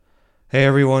Hey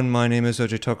everyone, my name is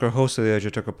Ajay Thakkar, host of the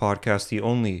Ajay Thakkar podcast, the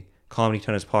only comedy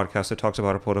tennis podcast that talks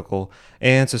about a political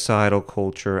and societal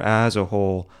culture as a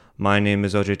whole. My name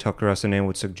is Ajay Thakkar, as the name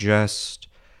would suggest.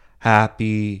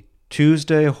 Happy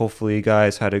Tuesday. Hopefully, you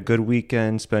guys had a good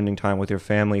weekend spending time with your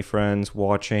family, friends,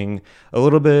 watching a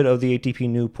little bit of the ATP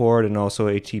Newport and also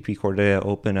ATP Cordia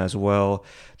Open as well.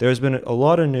 There's been a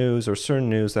lot of news or certain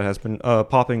news that has been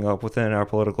popping up within our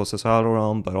political societal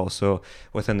realm, but also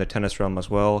within the tennis realm as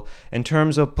well. In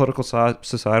terms of political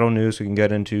societal news, we can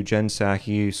get into Jen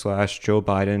Psaki / Joe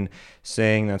Biden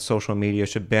saying that social media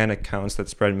should ban accounts that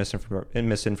spread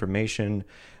misinformation.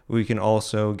 We can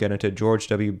also get into George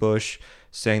W. Bush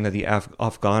saying that the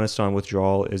Afghanistan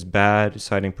withdrawal is bad,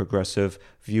 citing progressive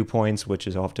viewpoints, which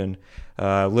is often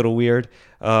a little weird.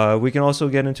 We can also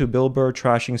get into Bill Burr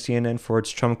trashing CNN for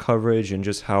its Trump coverage and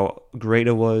just how great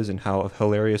it was and how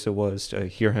hilarious it was to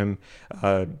hear him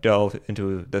delve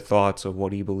into the thoughts of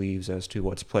what he believes as to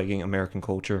what's plaguing American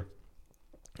culture.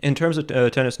 In terms of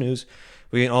tennis news,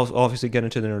 we can also obviously get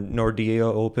into the Nordea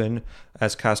Open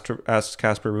as Casper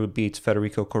Ruud beats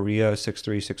Federico Correa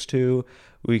 6-3, 6-2.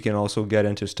 We can also get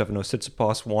into Stefanos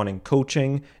Tsitsipas wanting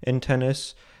coaching in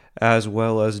tennis, as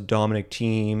well as Dominic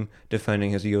Thiem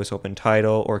defending his U.S. Open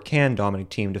title, or can Dominic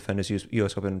Thiem defend his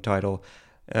U.S. Open title?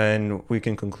 And we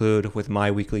can conclude with my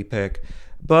weekly pick.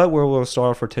 But where we'll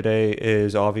start for today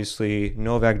is obviously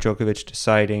Novak Djokovic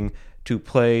deciding to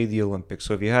play the Olympics.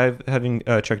 So if you haven't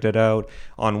checked it out,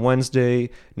 on Wednesday,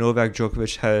 Novak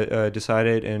Djokovic had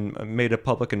decided and made a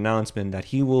public announcement that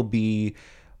he will be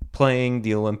playing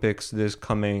the Olympics this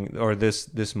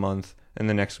month in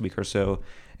the next week or so.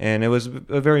 And it was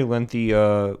a very lengthy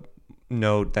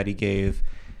note that he gave.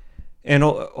 And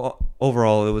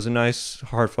overall, it was a nice,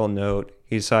 heartfelt note.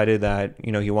 He decided that,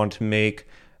 he wanted to make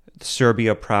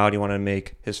Serbia proud. He wanted to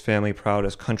make his family proud,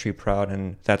 his country proud,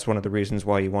 and that's one of the reasons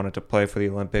why he wanted to play for the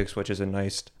Olympics, which is a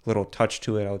nice little touch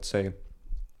to it, I would say.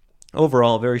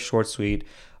 Overall, very short, sweet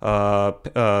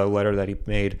letter that he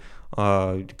made.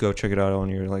 Go check it out on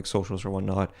your socials or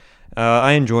whatnot.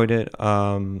 I enjoyed it.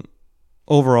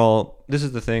 Overall, this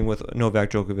is the thing with Novak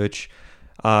Djokovic.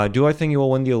 Do I think he will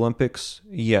win the Olympics?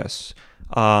 Yes.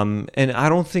 And I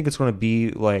don't think it's going to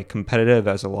be competitive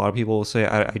as a lot of people will say.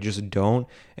 I just don't.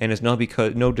 And it's not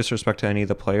because, no disrespect to any of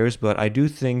the players, but I do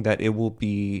think that it will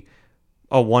be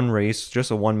a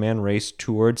one-man race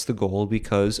towards the goal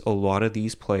because a lot of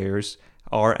these players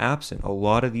are absent. A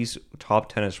lot of these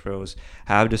top tennis pros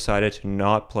have decided to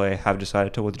not play, have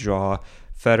decided to withdraw.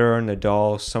 Federer,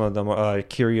 Nadal, some of them,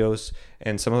 Kyrgios,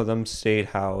 and some of them state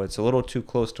how it's a little too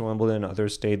close to Wimbledon.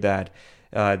 Others state that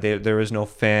there is no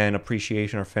fan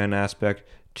appreciation or fan aspect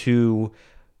to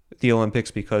the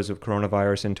Olympics because of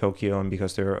coronavirus in Tokyo and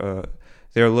because they're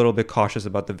a little bit cautious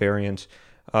about the variant.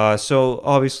 So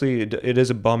obviously it is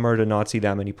a bummer to not see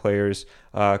that many players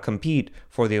compete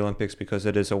for the Olympics because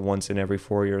it is a once in every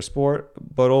 4-year sport.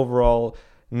 But overall,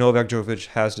 Novak Djokovic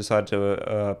has decided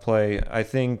to play. I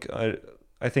think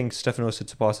Stefanos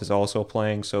Tsitsipas is also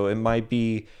playing, so it might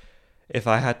be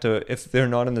if they're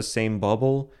not in the same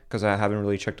bubble, because I haven't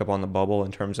really checked up on the bubble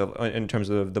in terms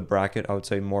of the bracket. I would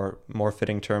say more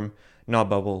fitting term, not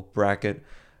bubble, bracket.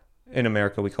 In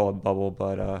America we call it bubble,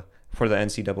 but for the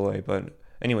NCAA. But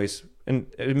anyways, and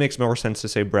it makes more sense to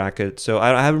say bracket. So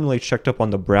I haven't really checked up on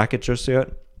the bracket just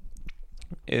yet.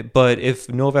 But if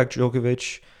Novak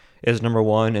Djokovic is number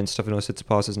one and Stefanos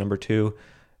Tsitsipas is number two,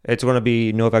 it's going to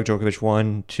be Novak Djokovic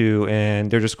 1, 2,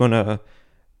 and they're just going to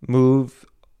move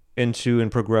into and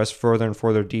progress further and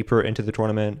further deeper into the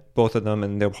tournament, both of them,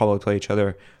 and they'll probably play each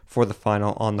other for the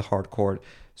final on the hard court.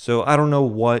 So I don't know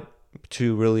what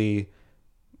to really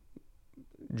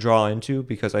draw into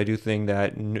because I do think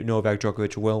that Novak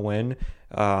Djokovic will win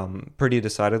pretty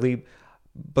decidedly.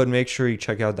 But make sure you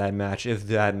check out that match if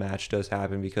that match does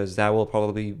happen, because that will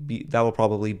probably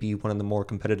be one of the more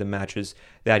competitive matches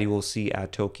that you will see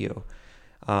at Tokyo.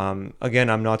 Again,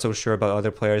 I'm not so sure about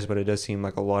other players, but it does seem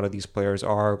like a lot of these players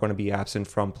are going to be absent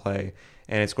from play,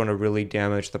 and it's going to really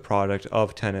damage the product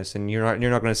of tennis. And you're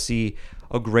not going to see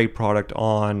a great product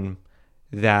on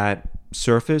that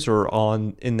surface or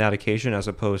in that occasion as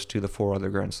opposed to the 4 other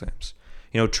Grand Slams.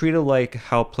 Treat it like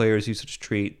how players used to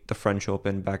treat the French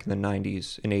Open back in the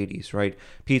 90s and 80s, right?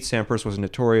 Pete Sampras was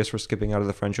notorious for skipping out of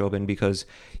the French Open because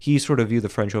he sort of viewed the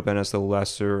French Open as the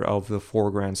lesser of the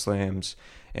 4 Grand Slams.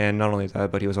 And not only that,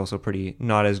 but he was also pretty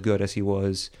not as good as he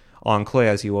was on clay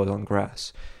as he was on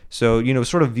grass. So,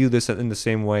 sort of view this in the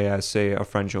same way as, say, a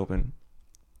French Open.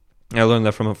 I learned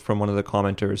that from one of the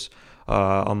commenters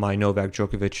on my Novak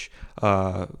Djokovic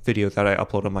video that I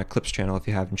uploaded on my Clips channel. If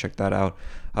you haven't checked that out,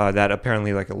 that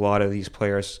apparently like a lot of these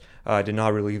players did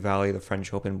not really value the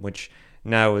French Open, which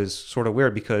now is sort of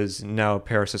weird because now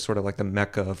Paris is sort of like the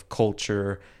mecca of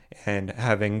culture and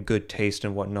having good taste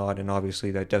and whatnot, and obviously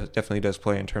that definitely does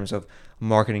play in terms of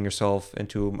marketing yourself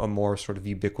into a more sort of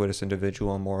ubiquitous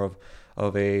individual and more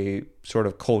of a sort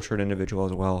of cultured individual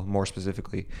as well, more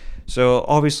specifically. So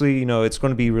obviously, it's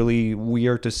going to be really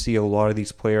weird to see a lot of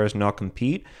these players not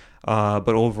compete, but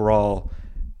overall,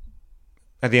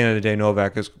 at the end of the day,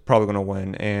 Novak is probably going to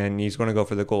win, and he's going to go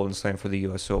for the Golden Slam for the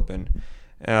U.S. Open.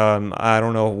 I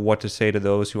don't know what to say to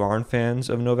those who aren't fans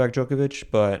of Novak Djokovic,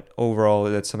 but overall,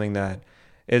 that's something that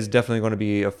is definitely going to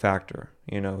be a factor.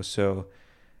 So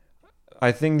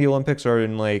I think the Olympics are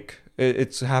in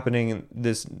it's happening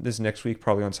this next week,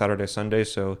 probably on Saturday, Sunday.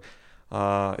 So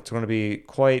it's going to be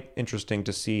quite interesting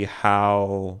to see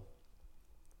how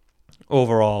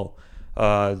overall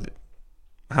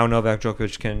how Novak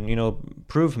Djokovic can,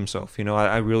 prove himself.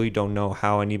 I really don't know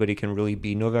how anybody can really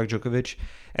beat Novak Djokovic.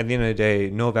 At the end of the day,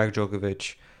 Novak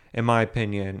Djokovic, in my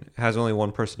opinion, has only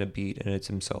one person to beat, and it's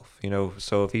himself.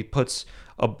 So if he puts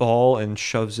a ball and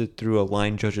shoves it through a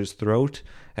line judge's throat,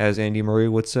 as Andy Murray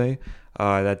would say,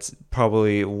 that's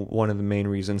probably one of the main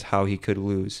reasons how he could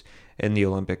lose in the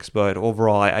Olympics. But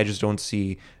overall, I just don't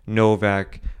see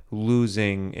Novak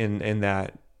losing in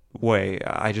that way.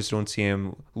 I just don't see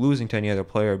him losing to any other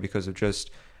player because of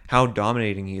just how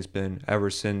dominating he has been ever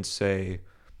since, say,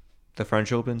 the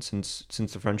French Open. Since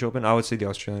the French Open, I would say the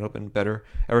Australian Open better.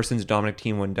 Ever since Dominic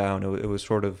Thiem went down, it was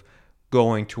sort of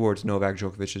going towards Novak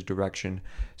Djokovic's direction.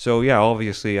 So yeah,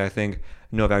 obviously, I think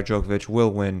Novak Djokovic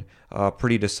will win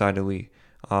pretty decidedly.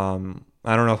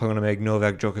 I don't know if I'm going to make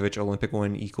Novak Djokovic Olympic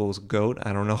win equals GOAT.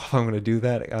 I don't know if I'm going to do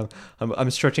that.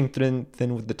 I'm stretching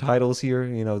thin with the titles here.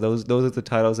 Those are the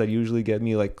titles that usually get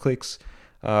me like clicks.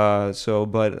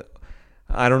 But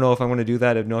I don't know if I'm going to do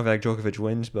that if Novak Djokovic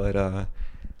wins. But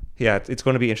yeah, it's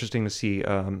going to be interesting to see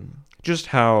just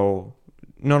how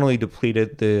not only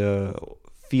depleted the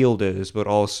field is, but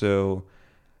also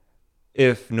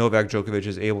if Novak Djokovic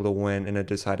is able to win in a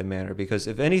decided manner. Because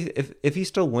if he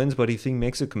still wins, but if he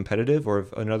makes it competitive, or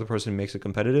if another person makes it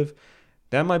competitive,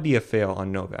 that might be a fail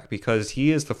on Novak because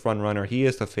he is the front runner, he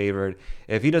is the favorite.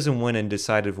 If he doesn't win in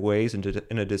decided ways,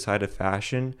 in a decided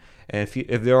fashion, and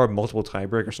if there are multiple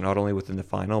tiebreakers, not only within the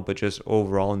final, but just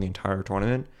overall in the entire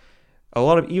tournament,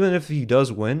 even if he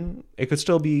does win, it could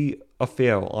still be a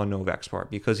fail on Novak's part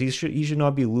because he should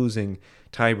not be losing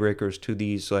tiebreakers to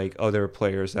these like other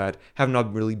players that have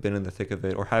not really been in the thick of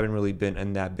it or haven't really been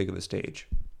in that big of a stage.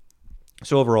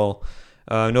 So overall,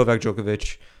 Novak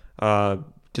Djokovic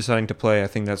deciding to play, I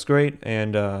think that's great,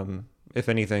 and if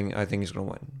anything, I think he's going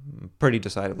to win pretty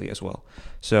decidedly as well.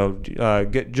 So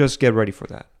just get ready for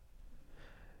that.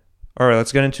 All right,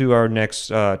 let's get into our next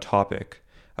topic,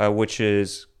 which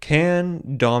is,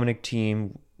 can Dominic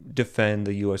Thiem defend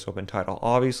the U.S. Open title?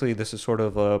 Obviously, this is sort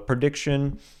of a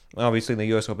prediction. Obviously, the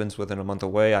U.S. Open's within a month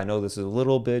away. I know this is a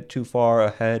little bit too far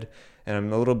ahead, and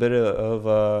I'm a little bit of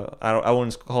I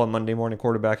wouldn't call it Monday morning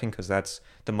quarterbacking because that's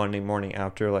the Monday morning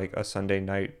after like a Sunday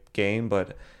night game,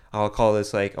 but I'll call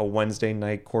this like a Wednesday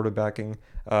night quarterbacking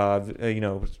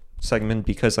segment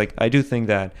because like I do think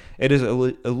that it is a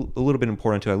little bit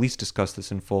important to at least discuss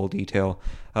this in full detail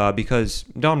because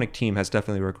Dominic Thiem has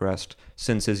definitely regressed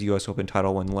since his U.S. Open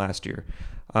title win last year.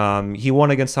 He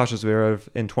won against Sasha Zverev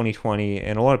in 2020,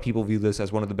 and a lot of people view this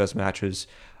as one of the best matches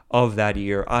of that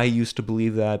year. I used to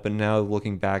believe that, but now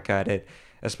looking back at it,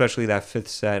 especially that fifth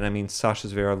set, I mean, Sasha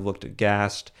Zverev looked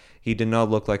aghast. He did not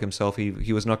look like himself.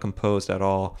 He was not composed at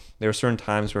all. There were certain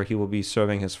times where he would be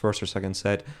serving his first or second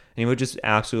set, and he would just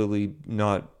absolutely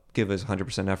not give his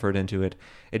 100% effort into it.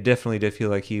 It definitely did feel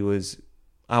like he was,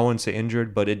 I wouldn't say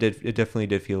injured, but it definitely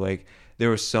did feel like there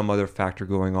was some other factor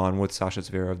going on with Sasha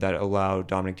Zverev that allowed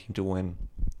Dominic Thiem to win.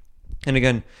 And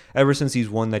again, ever since he's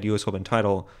won that U.S. Open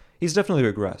title, he's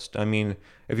definitely regressed. I mean,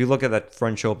 if you look at that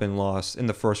French Open loss in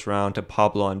the first round to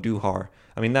Pablo Andujar,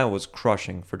 I mean, that was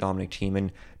crushing for Dominic Thiem.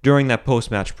 And during that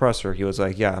post-match presser, he was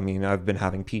like, yeah, I mean, I've been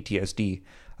having PTSD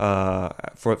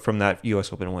from that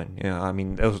U.S. Open win. Yeah, I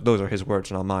mean, those are his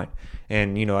words, not mine.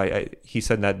 And, he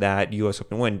said that U.S.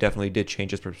 Open win definitely did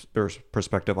change his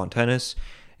perspective on tennis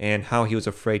and how he was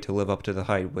afraid to live up to the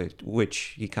hype,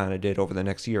 which he kind of did over the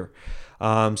next year.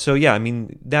 So yeah, I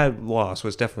mean, that loss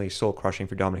was definitely soul crushing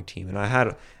for Dominic Thiem,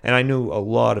 and I knew a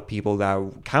lot of people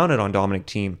that counted on Dominic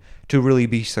Thiem to really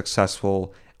be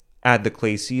successful at the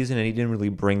clay season, and he didn't really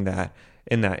bring that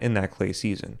in that clay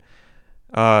season.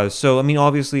 So I mean,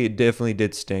 obviously, it definitely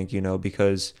did stink,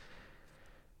 because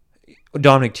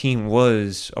Dominic Thiem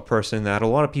was a person that a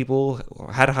lot of people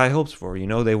had high hopes for.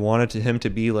 They wanted him to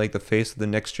be like the face of the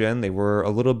next gen. They were a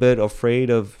little bit afraid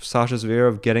of Sasha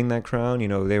Zverev getting that crown.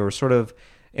 They were sort of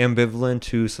ambivalent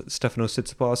to Stefano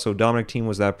Tsitsipas. So Dominic Thiem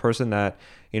was that person that,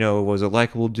 was a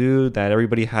likable dude that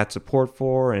everybody had support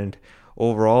for. And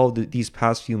overall, these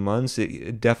past few months,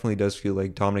 it definitely does feel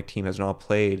like Dominic Thiem has not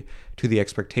played to the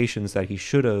expectations that he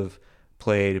should have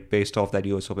played based off that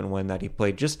U.S. Open win that he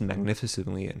played just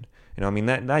magnificently in.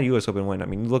 That U.S. Open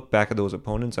win, look back at those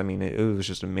opponents, it was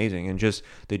just amazing. And just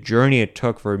the journey it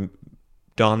took for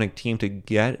Dominic Thiem to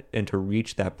get and to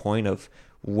reach that point of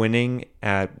winning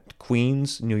at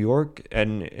Queens, New York,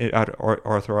 and at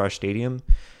Arthur Ashe Stadium.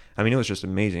 It was just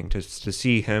amazing to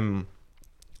see him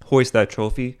hoist that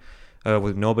trophy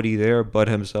with nobody there but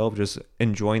himself, just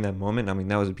enjoying that moment.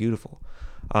 That was beautiful.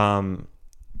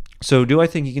 So do I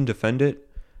think he can defend it?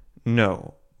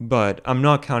 No, but I'm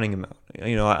not counting him out.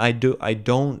 I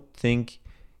don't think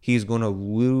he's going to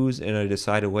lose in a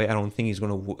decided way. I don't think he's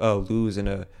going to lose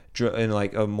in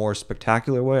like a more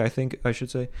spectacular way. I think I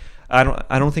should say. I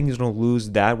don't think he's going to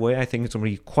lose that way. I think it's going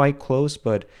to be quite close,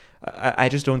 but I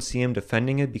just don't see him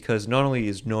defending it because not only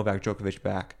is Novak Djokovic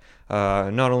back,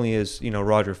 not only is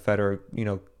Roger Federer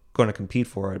going to compete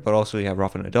for it, but also you have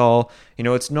Rafa Nadal.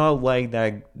 It's not like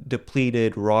that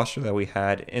depleted roster that we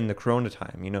had in the Corona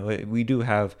time. We do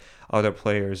have other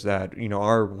players that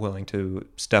are willing to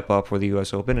step up for the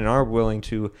U.S. Open and are willing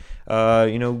to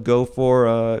go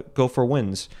for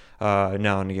wins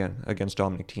now and again against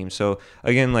Dominic Thiem. So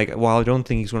again, like while I don't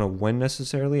think he's going to win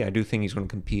necessarily, I do think he's going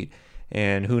to compete.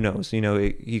 And who knows?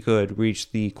 He could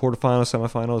reach the quarterfinals,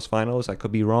 semifinals, finals. I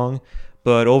could be wrong.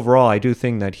 But overall, I do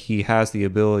think that he has the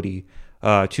ability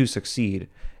to succeed.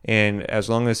 And as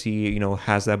long as he,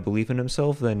 has that belief in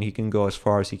himself, then he can go as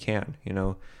far as he can,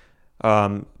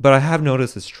 But I have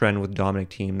noticed this trend with Dominic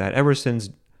Thiem that ever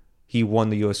since he won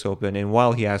the U.S. Open, and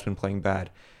while he has been playing bad,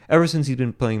 ever since he's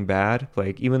been playing bad,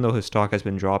 like even though his stock has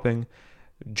been dropping,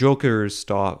 Joker's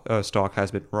stock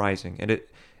has been rising. And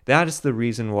that is the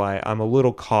reason why I'm a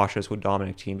little cautious with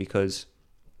Dominic Thiem, because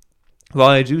while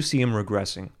I do see him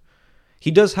regressing,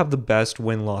 he does have the best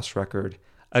win-loss record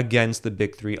against the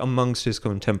big three amongst his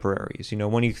contemporaries.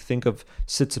 When you think of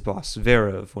Tsitsipas,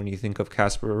 Zverev, when you think of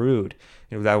Casper Ruud,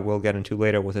 that we'll get into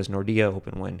later with his Nordea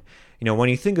Open win. When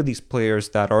you think of these players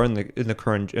that are in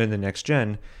the next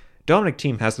gen, Dominic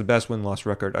Thiem has the best win-loss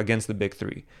record against the big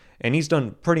three, and he's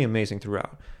done pretty amazing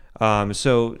throughout.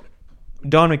 So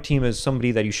Dominic Thiem is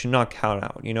somebody that you should not count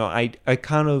out. I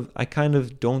kind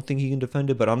of don't think he can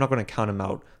defend it, but I'm not going to count him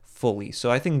out fully. So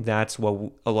I think that's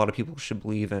what a lot of people should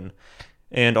believe in.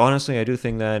 And honestly, I do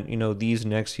think that, these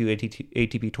next few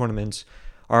ATP tournaments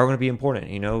are going to be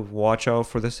important. Watch out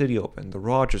for the City Open, the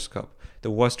Rogers Cup,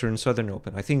 the Western Southern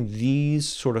Open. I think these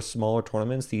sort of smaller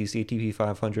tournaments, these ATP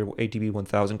 500, ATP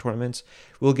 1000 tournaments,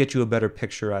 will get you a better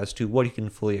picture as to what you can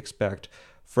fully expect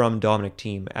from Dominic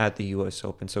Thiem at the U.S.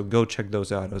 Open. So go check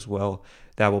those out as well.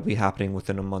 That will be happening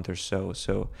within a month or so.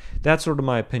 So that's sort of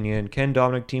my opinion. Can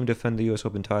Dominic Thiem defend the U.S.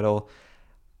 Open title?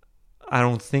 I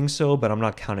don't think so, but I'm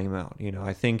not counting him out.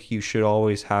 I think you should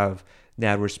always have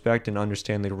that respect and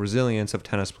understand the resilience of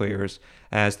tennis players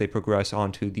as they progress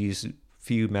onto these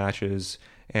few matches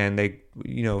and they,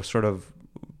 sort of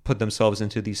put themselves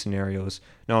into these scenarios,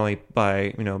 not only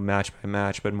by, match by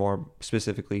match, but more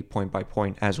specifically point by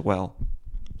point as well.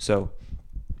 So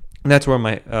that's where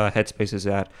my headspace is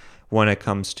at when it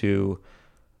comes to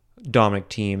Dominic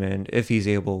Thiem and if he's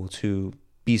able to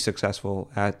be successful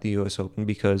at the U.S. Open,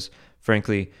 because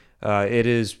frankly, it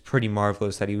is pretty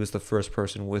marvelous that he was the first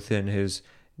person within his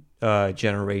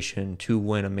generation to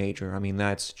win a major.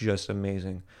 That's just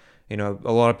amazing. A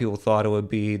lot of people thought it would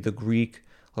be the Greek.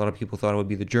 A lot of people thought it would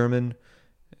be the German.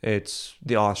 It's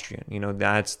the Austrian.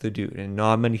 That's the dude. And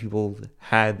not many people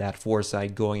had that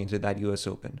foresight going into that U.S.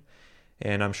 Open.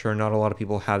 And I'm sure not a lot of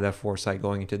people have that foresight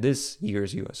going into this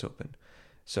year's U.S. Open.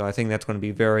 So I think that's going to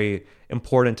be very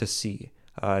important to see.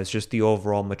 It's just the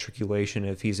overall matriculation,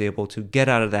 if he's able to get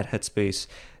out of that headspace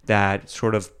that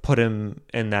sort of put him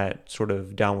in that sort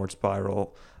of downward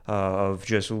spiral of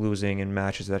just losing in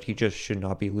matches that he just should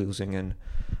not be losing in.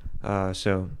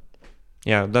 So,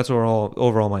 yeah, that's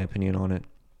overall my opinion on it.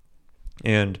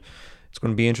 And it's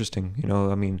going to be interesting. I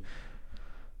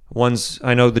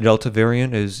know the Delta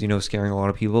variant is, scaring a lot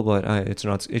of people, but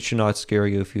it should not scare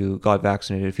you if you got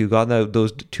vaccinated. If you got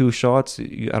those 2 shots,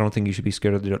 I don't think you should be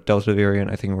scared of the Delta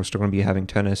variant. I think we're still going to be having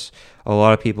tennis. A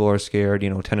lot of people are scared.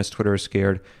 Tennis Twitter is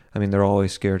scared. They're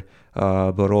always scared.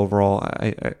 But overall,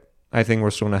 I think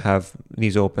we're still going to have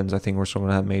these opens. I think we're still going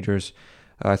to have majors.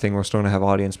 I think we're still going to have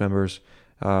audience members.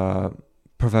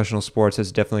 professional sports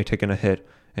has definitely taken a hit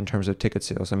in terms of ticket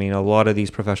sales. I mean, a lot of these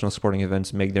professional sporting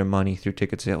events make their money through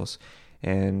ticket sales.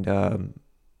 And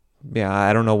yeah,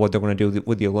 I don't know what they're going to do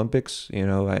with the Olympics.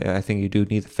 I think you do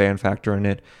need the fan factor in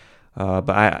it. But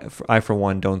I, for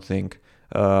one, don't think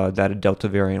that a Delta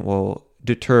variant will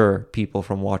deter people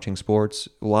from watching sports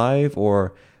live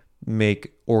or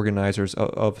make organizers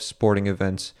of sporting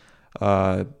events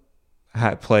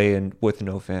play in with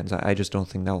no fans. I just don't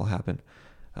think that will happen.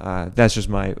 That's just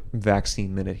my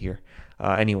vaccine minute here.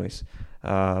 Anyways,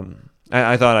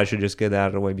 I thought I should just get that out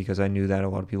of the way because I knew that a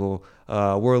lot of people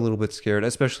were a little bit scared,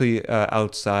 especially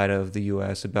outside of the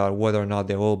U.S., about whether or not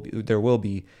there will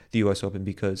be the U.S. Open,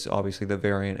 because obviously the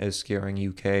variant is scaring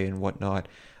UK and whatnot,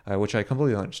 which I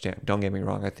completely understand. Don't get me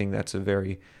wrong. I think that's a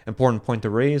very important point to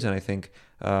raise, and I think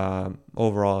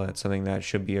overall that's something that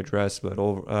should be addressed.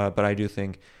 But I do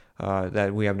think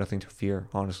that we have nothing to fear,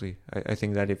 honestly. I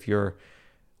think that if you're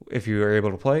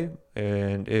able to play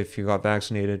and if you got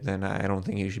vaccinated, then I don't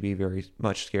think you should be very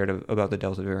much scared about the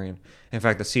Delta variant. In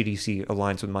fact, the CDC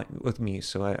aligns with me,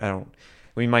 so I don't.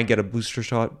 We might get a booster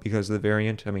shot because of the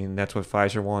variant. I mean, that's what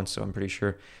Pfizer wants, so I'm pretty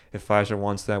sure if Pfizer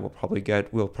wants that, we'll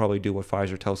probably do what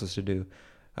Pfizer tells us to do,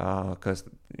 because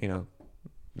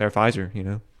they're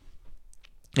Pfizer.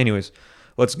 Anyways,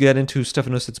 let's get into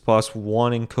Stefanos Tsitsipas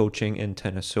wanting coaching in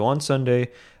tennis. So on Sunday,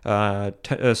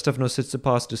 Stefanos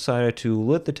Tsitsipas decided to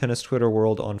lit the tennis Twitter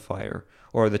world on fire,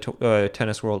 or the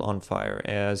tennis world on fire,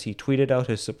 as he tweeted out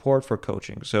his support for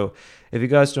coaching. So if you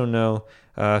guys don't know,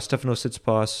 Stefanos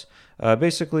Tsitsipas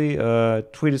basically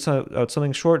tweeted out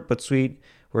something short but sweet,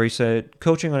 where he said,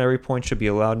 "Coaching on every point should be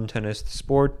allowed in tennis. The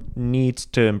sport needs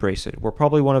to embrace it. We're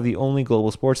probably one of the only global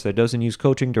sports that doesn't use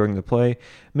coaching during the play.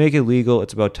 Make it legal.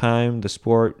 It's about time the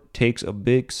sport takes a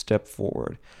big step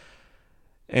forward."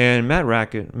 And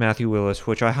Matthew Willis,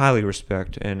 which I highly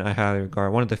respect and I highly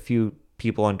regard, one of the few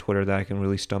people on Twitter that I can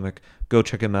really stomach. Go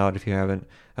check him out if you haven't.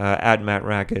 At Matt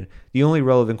Rackett. The only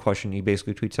relevant question, he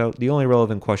basically tweets out, the only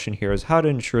relevant question here is how to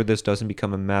ensure this doesn't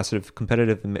become a massive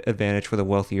competitive advantage for the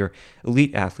wealthier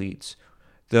elite athletes.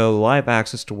 The live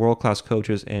access to world-class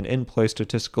coaches and in-play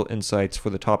statistical insights for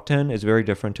the top 10 is very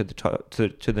different to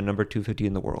the number 250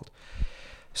 in the world.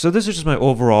 So this is just my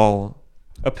overall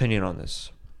opinion on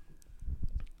this.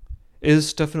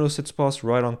 Is Stefanos Tsitsipas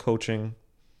right on coaching?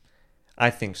 I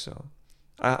think so.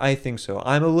 I think so.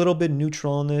 I'm a little bit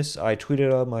neutral on this. I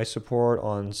tweeted out my support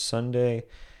on Sunday,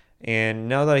 and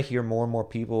now that I hear more and more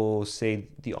people say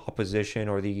the opposition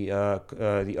or the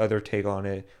other take on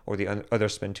it or the other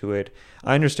spin to it,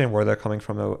 I understand where they're coming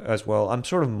from as well. I'm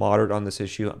sort of moderate on this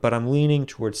issue, but I'm leaning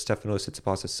towards Stefanos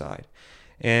Tsitsipas' side,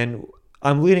 and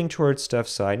I'm leaning towards Steph's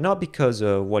side not because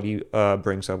of what he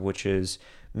brings up, which is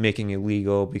making it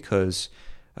legal because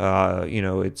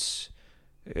it's.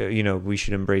 We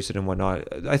should embrace it and whatnot.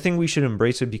 I think we should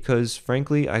embrace it because,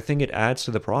 frankly, I think it adds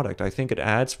to the product. I think it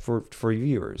adds for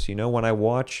viewers. When I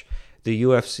watch the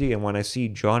UFC and when I see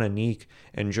John Anik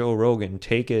and Joe Rogan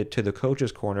take it to the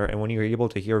coach's corner, and when you're able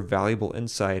to hear valuable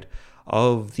insight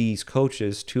of these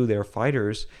coaches to their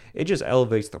fighters, it just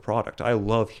elevates the product. I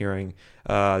love hearing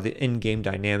the in-game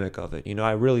dynamic of it.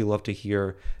 I really love to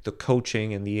hear the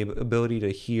coaching and the ability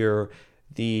to hear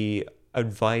the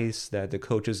advice that the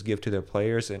coaches give to their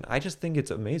players, and I just think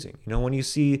it's amazing. When you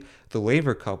see the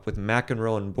Laver Cup with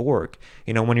McEnroe and Borg,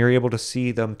 when you're able to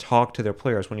see them talk to their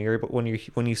players, when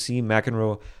you see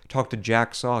McEnroe talk to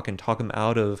Jack Sock and talk him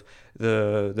out of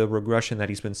the regression that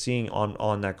he's been seeing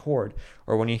on that court,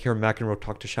 or when you hear McEnroe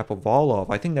talk to Shapovalov,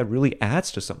 I think that really adds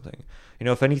to something.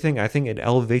 If anything, I think it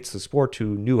elevates the sport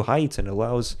to new heights and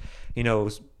allows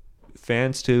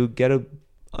fans to get a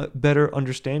better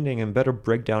understanding and better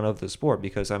breakdown of the sport,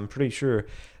 because I'm pretty sure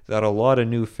that a lot of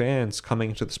new fans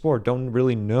coming to the sport don't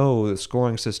really know the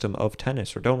scoring system of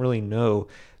tennis or don't really know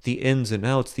the ins and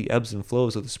outs, the ebbs and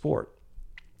flows of the sport.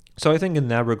 So I think in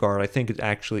that regard, I think it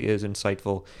actually is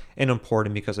insightful and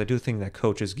important, because I do think that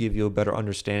coaches give you a better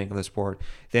understanding of the sport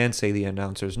than, say, the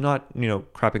announcers. Not,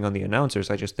 crapping on the announcers.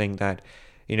 I just think that,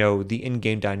 the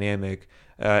in-game dynamic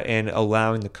and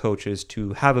allowing the coaches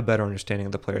to have a better understanding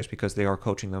of the players because they are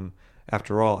coaching them.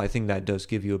 After all, I think that does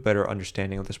give you a better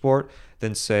understanding of the sport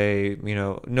than, say,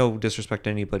 no disrespect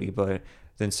to anybody, but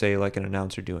than, say, like an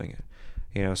announcer doing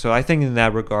it. So I think in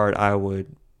that regard, I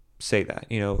would say that,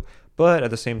 But at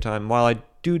the same time, while I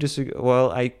do disagree,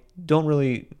 I don't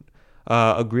really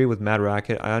agree with Matt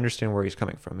Rackett, I understand where he's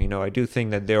coming from. I do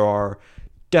think that there are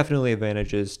definitely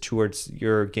advantages towards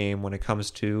your game when it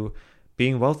comes to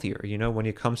being wealthier, when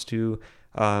it comes to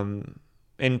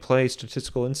in-play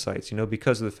statistical insights,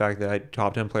 because of the fact that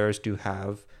top 10 players do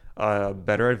have a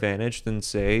better advantage than,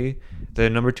 say, the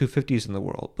number 250s in the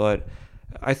world. But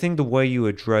I think the way you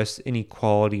address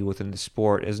inequality within the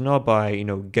sport is not by,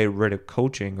 get rid of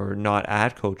coaching or not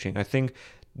add coaching. I think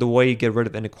the way you get rid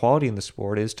of inequality in the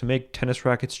sport is to make tennis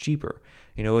rackets cheaper.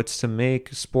 It's to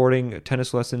make sporting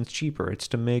tennis lessons cheaper. It's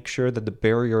to make sure that the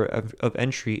barrier of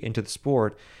entry into the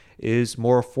sport is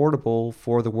more affordable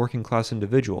for the working class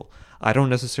individual. I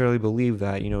don't necessarily believe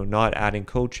that, not adding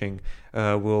coaching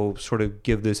will sort of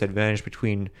give this advantage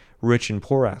between rich and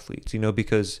poor athletes,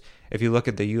 because if you look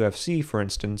at the UFC, for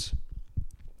instance,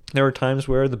 there are times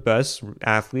where the best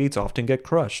athletes often get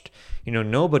crushed.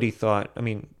 Nobody thought, I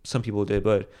mean, some people did,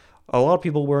 but a lot of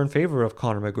people were in favor of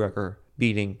Conor McGregor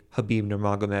beating Khabib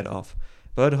Nurmagomedov.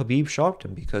 But Khabib shocked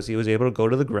him because he was able to go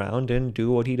to the ground and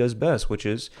do what he does best, which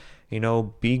is,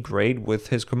 be great with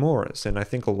his Kimuras. And I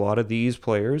think a lot of these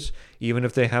players, even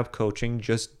if they have coaching,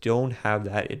 just don't have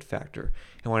that it factor.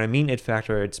 And when I mean it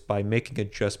factor, it's by making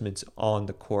adjustments on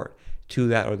the court to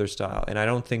that other style. And I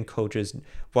don't think coaches,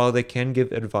 while they can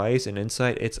give advice and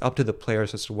insight, it's up to the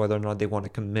players as to whether or not they want to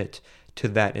commit to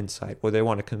that insight, whether they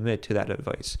want to commit to that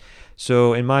advice.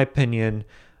 So in my opinion,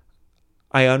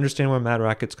 I understand where Matt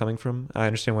Rackett's coming from. I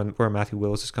understand where Matthew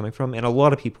Willis is coming from. And a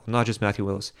lot of people, not just Matthew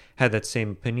Willis, had that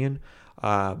same opinion.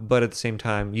 But at the same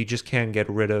time, you just can't get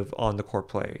rid of on-the-court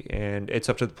play. And it's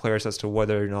up to the players as to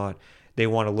whether or not they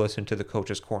want to listen to the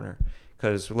coach's corner.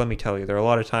 Because let me tell you, there are a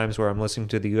lot of times where I'm listening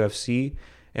to the UFC,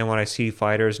 and when I see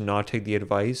fighters not take the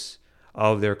advice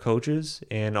of their coaches,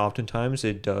 and oftentimes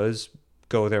it does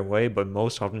go their way, but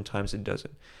most oftentimes it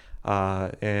doesn't.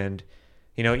 And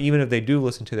even if they do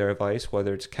listen to their advice,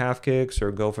 whether it's calf kicks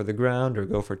or go for the ground or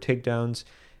go for takedowns,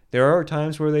 there are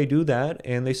times where they do that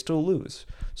and they still lose.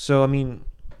 So, I mean,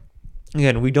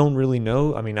 again, we don't really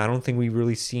know. I mean, I don't think we've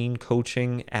really seen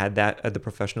coaching at the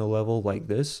professional level like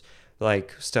this,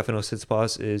 like Stefano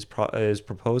Tsitsipas is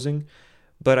proposing.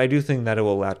 But I do think that it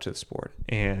will add to the sport.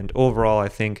 And overall, I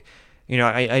think,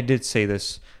 I did say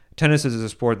this. Tennis is a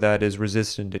sport that is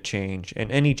resistant to change, and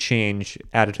any change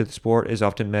added to the sport is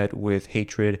often met with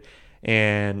hatred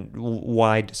and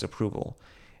wide disapproval.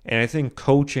 And I think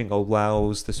coaching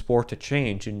allows the sport to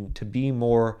change and to be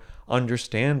more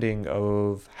understanding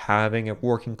of having a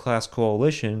working class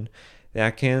coalition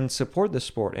that can support the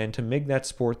sport and to make that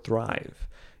sport thrive.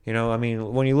 I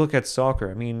mean, when you look at soccer,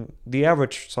 I mean, the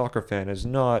average soccer fan is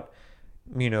not,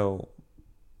 into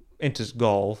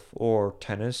golf or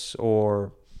tennis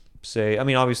or say, I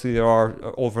mean, obviously there are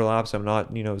overlaps. I'm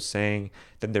not, saying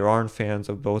that there aren't fans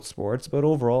of both sports, but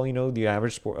overall, the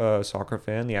average soccer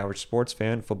fan, the average sports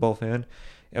fan, football fan,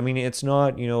 I mean, it's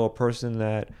not, a person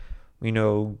that,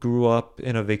 grew up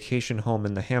in a vacation home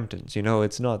in the Hamptons.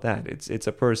 It's not that. It's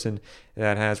a person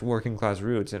that has working class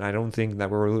roots, and I don't think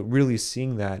that we're really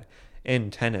seeing that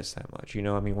in tennis that much.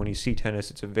 I mean, when you see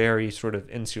tennis, it's a very sort of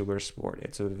insular sport.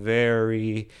 It's a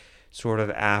very sort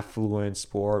of affluent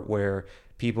sport where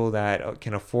people that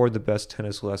can afford the best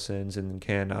tennis lessons and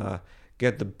can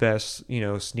get the best,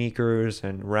 sneakers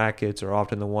and rackets are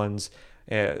often the ones,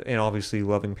 and obviously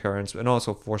loving parents and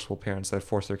also forceful parents that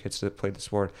force their kids to play the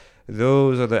sport.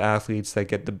 Those are the athletes that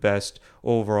get the best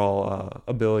overall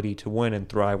ability to win and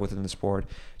thrive within the sport.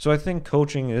 So I think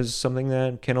coaching is something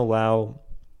that can allow,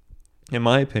 in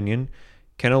my opinion,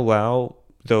 can allow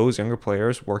those younger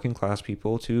players, working class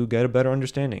people, to get a better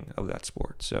understanding of that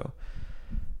sport. So,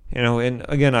 and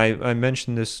again, I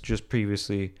mentioned this just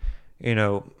previously,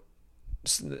 the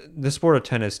sport of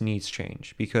tennis needs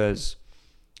change because,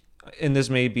 and this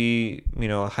may be,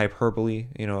 a hyperbole,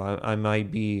 I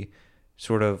might be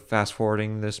sort of fast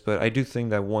forwarding this, but I do think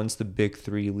that once the big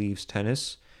three leaves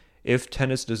tennis, if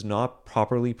tennis does not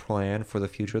properly plan for the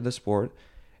future of the sport,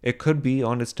 it could be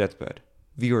on its deathbed,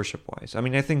 viewership wise. I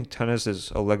mean, I think tennis is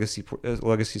a legacy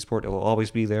sport. It will always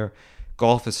be there.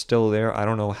 Golf is still there. I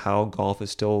don't know how golf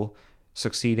is still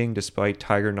succeeding despite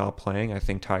Tiger not playing. I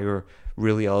think Tiger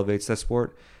really elevates that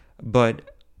sport. But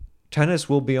tennis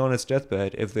will be on its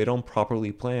deathbed if they don't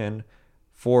properly plan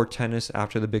for tennis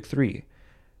after the big three.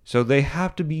 So they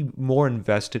have to be more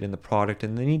invested in the product,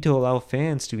 and they need to allow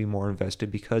fans to be more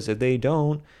invested, because if they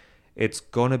don't, it's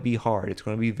going to be hard. It's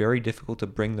going to be very difficult to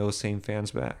bring those same fans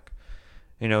back.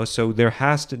 So there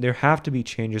have to be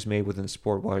changes made within the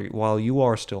sport while you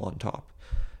are still on top.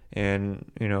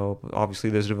 And, obviously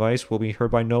this advice will be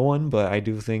heard by no one, but I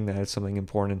do think that it's something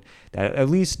important that at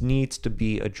least needs to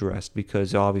be addressed,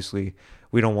 because obviously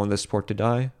we don't want this sport to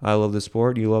die. I love this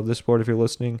sport. You love this sport if you're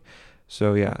listening.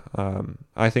 So yeah,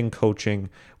 I think coaching,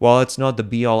 while it's not the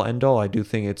be all end all, I do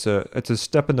think it's a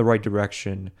step in the right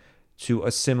direction to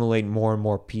assimilate more and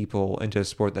more people into a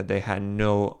sport that they had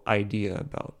no idea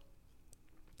about.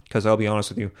 Because I'll be honest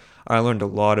with you, I learned a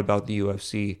lot about the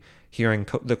UFC hearing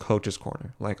the coach's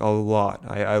corner, like a lot.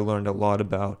 I learned a lot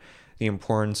about the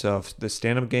importance of the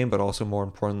stand-up game, but also more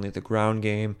importantly the ground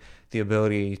game, the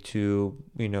ability to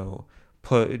get a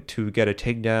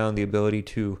takedown, the ability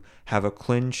to have a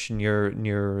clinch you know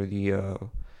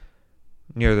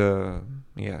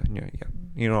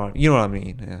what I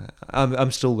mean. Yeah.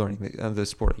 I'm still learning the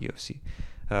sport of UFC.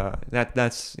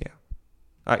 That's yeah.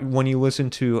 When you listen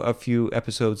to a few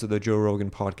episodes of the Joe Rogan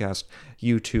podcast,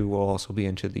 you too will also be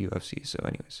into the UFC. So,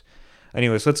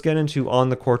 anyways, let's get into on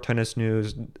the court tennis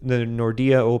news. The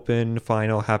Nordea Open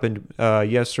final happened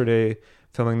yesterday.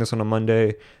 Filming this on a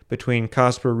Monday between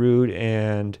Casper Ruud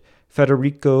and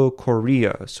Federico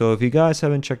Correa. So if you guys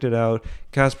haven't checked it out,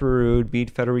 Casper Ruud beat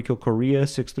Federico Correa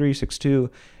 6-3, 6-2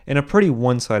 in a pretty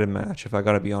one-sided match, if I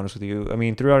gotta be honest with you. I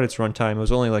mean, throughout its runtime, it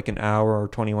was only like an hour or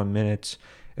 21 minutes.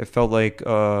 It felt like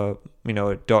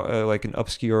like an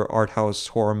obscure art house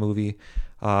horror movie.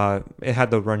 It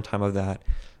had the runtime of that.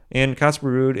 And Casper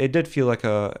Ruud, it did feel like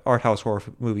a art house horror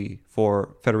movie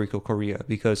for Federico Correa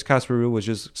because Casper Ruud was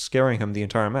just scaring him the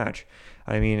entire match.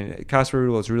 I mean, Casper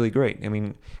Ruud was really great. I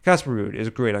mean, Casper Ruud is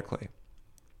great at clay.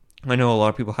 I know a lot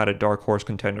of people had a dark horse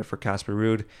contender for Casper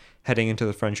Ruud heading into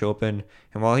the French Open,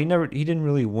 and while he didn't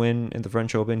really win in the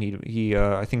French Open, he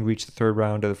I think reached the third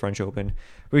round of the French Open,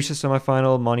 reached the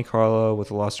semifinal of Monte Carlo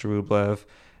with a loss to Rublev,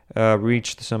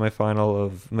 reached the semifinal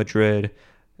of Madrid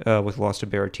with a loss to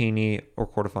Berrettini, or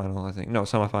quarterfinal, I think. No,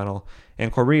 semifinal.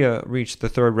 And Correa reached the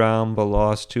third round but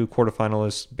lost to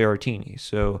quarterfinalist Berrettini.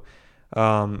 So,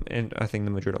 and I think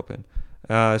the Madrid Open.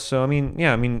 So, I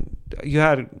mean, you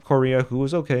had Correa, who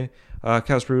was okay.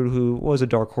 Casper Ruud, who was a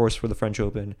dark horse for the French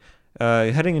Open.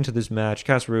 Heading into this match,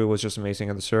 Casper Ruud was just amazing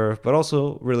at the serve, but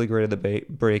also really great at the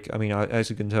break. I mean,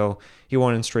 as you can tell, he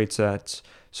won in straight sets.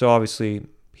 So, obviously,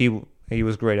 he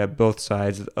was great at both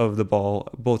sides of the ball,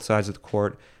 both sides of the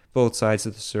court, both sides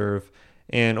of the serve.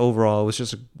 And overall, it was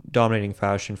just a dominating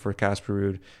fashion for Casper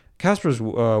Ruud. Casper's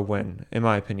win, in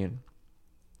my opinion,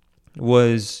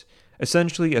 was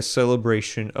essentially a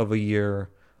celebration of a year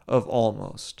of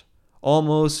almost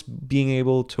being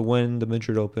able to win the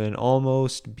Madrid Open,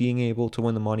 almost being able to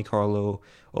win the Monte Carlo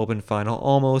Open final,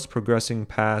 almost progressing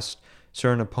past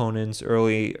certain opponents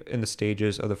early in the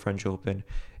stages of the French Open.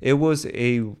 It was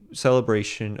a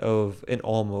celebration of an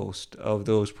almost of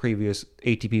those previous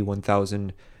ATP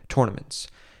 1000 tournaments.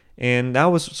 And that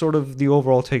was sort of the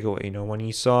overall takeaway. You know, when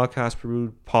you saw Casper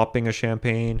Ruud popping a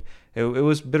champagne, it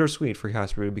was bittersweet for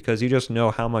Casper Ruud because you just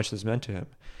know how much this meant to him.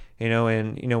 You know,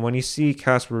 and you know when you see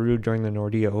Casper Ruud during the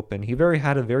Nordea Open, he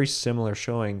had a very similar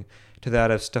showing to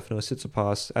that of Stefanos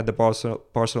Tsitsipas at the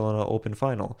Barcelona Open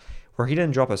final, where he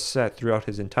didn't drop a set throughout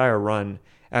his entire run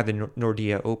at the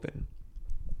Nordea Open.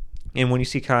 And when you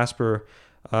see Casper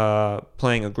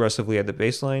playing aggressively at the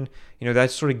baseline, you know,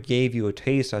 that sort of gave you a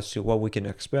taste as to what we can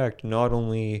expect, not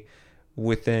only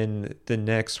within the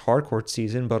next hardcourt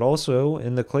season, but also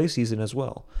in the clay season as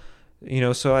well. You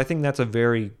know, so I think that's a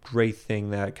very great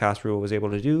thing that Casper was able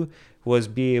to do, was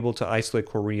be able to isolate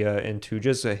Correa into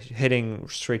just hitting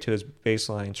straight to the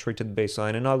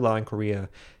baseline, and not allowing Correa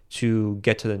to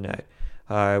get to the net,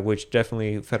 which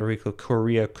definitely Federico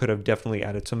Correa could have definitely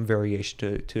added some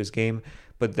variation to his game,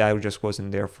 but that just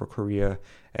wasn't there for Correa,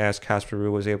 as Casper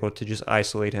Ruud was able to just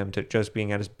isolate him to just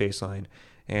being at his baseline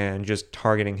and just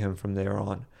targeting him from there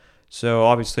on. So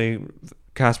obviously,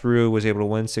 Casper Ruud was able to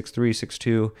win 6-3,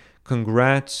 6-2.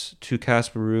 Congrats to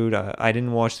Casper Ruud. I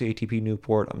didn't watch the ATP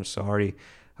Newport. I'm sorry.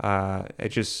 I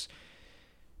just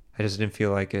didn't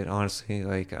feel like it, honestly.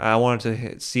 Like, I wanted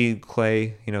to see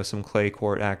clay, you know, some clay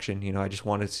court action. You know, I just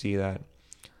wanted to see that.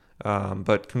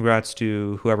 But congrats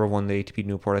to whoever won the ATP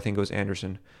Newport. I think it was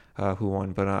Anderson who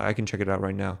won, but I can check it out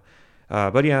right now.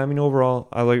 But yeah, I mean, overall,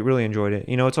 I really enjoyed it.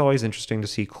 You know, it's always interesting to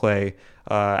see clay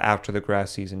after the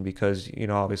grass season because, you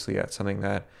know, obviously that's something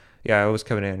that, yeah, it was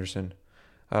Kevin Anderson.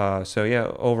 So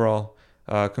yeah, overall,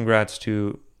 congrats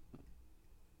to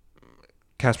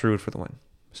Casper Ruud for the win.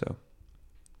 So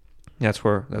that's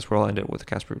where I'll end it with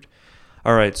Casper Ruud.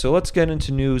 All right, so let's get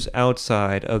into news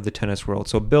outside of the tennis world.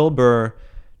 So Bill Burr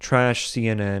trashed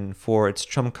CNN for its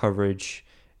Trump coverage,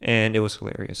 and it was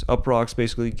hilarious. Uproxx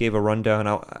basically gave a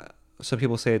rundown. Some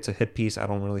people say it's a hit piece. I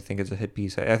don't really think it's a hit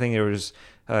piece. I think it was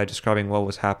describing what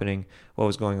was happening, what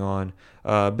was going on.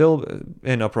 Bill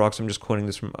and Uproxx, I'm just quoting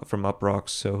this from Uproxx,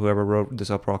 so whoever wrote this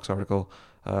Uproxx article,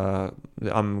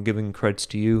 I'm giving credits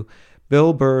to you.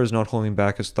 Bill Burr is not holding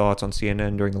back his thoughts on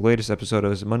CNN during the latest episode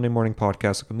of his Monday morning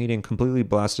podcast. The comedian completely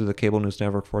blasted the cable news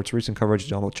network for its recent coverage of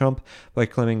Donald Trump by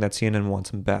claiming that CNN wants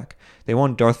him back. They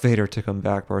want Darth Vader to come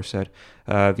back, Burr said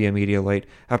via Medialite.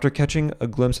 After catching a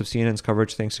glimpse of CNN's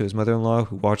coverage thanks to his mother-in-law,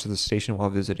 who watched the station while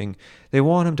visiting, they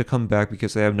want him to come back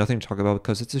because they have nothing to talk about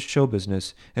because it's a show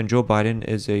business, and Joe Biden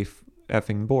is a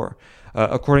effing bore.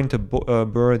 According to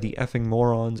Burr, the effing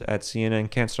morons at CNN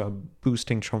can't stop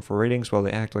boosting Trump for ratings while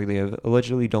they act like they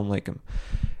allegedly don't like him.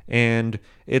 And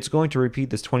it's going to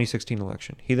repeat this 2016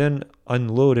 election. He then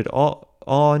unloaded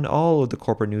on all of the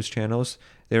corporate news channels.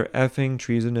 They're effing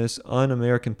treasonous,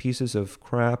 un-American pieces of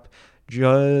crap,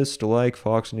 just like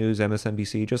Fox News,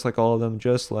 MSNBC, just like all of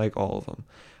them.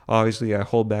 Obviously, I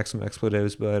hold back some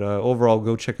expletives, but overall,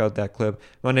 go check out that clip.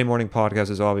 Monday Morning Podcast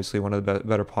is obviously one of the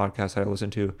better podcasts I listen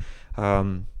to.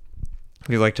 If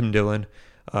you like Tim Dillon,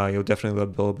 you'll definitely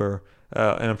love Bill Burr.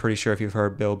 And I'm pretty sure if you've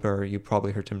heard Bill Burr, you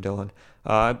probably heard Tim Dillon.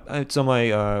 It's on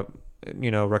my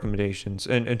recommendations,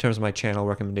 in terms of my channel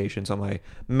recommendations on my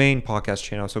main podcast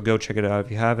channel, so go check it out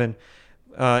if you haven't.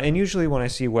 And usually when I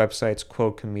see websites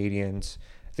quote comedians,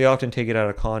 they often take it out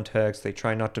of context. They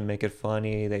try not to make it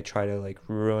funny. They try to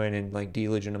ruin and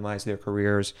delegitimize their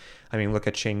careers. I mean, look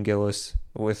at Shane Gillis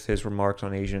with his remarks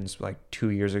on Asians 2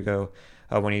 years ago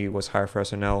when he was hired for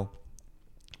SNL.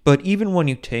 But even when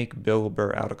you take Bill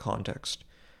Burr out of context,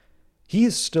 he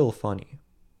is still funny.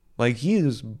 He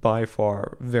is by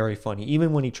far very funny,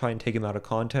 even when you try and take him out of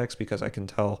context, because I can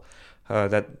tell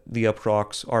that the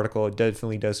Uproxx article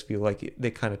definitely does feel like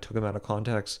they kind of took him out of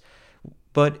context.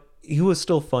 But he was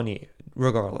still funny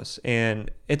regardless. And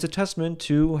it's a testament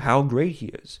to how great he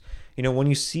is. When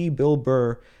you see Bill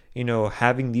Burr,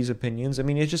 having these opinions, I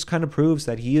mean, it just kind of proves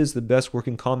that he is the best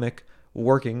working comic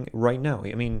working right now.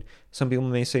 I mean, some people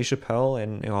may say Chappelle,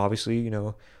 and obviously,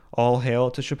 all hail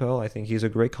to Chappelle. I think he's a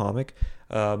great comic.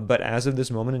 But as of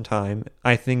this moment in time,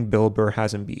 I think Bill Burr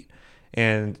has him beat.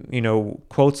 And,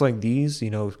 quotes like these,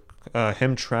 him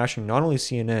trashing not only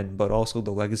CNN, but also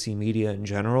the legacy media in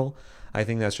general, I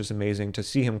think that's just amazing to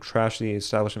see him trash the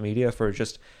establishment media for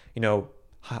just,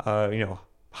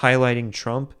 highlighting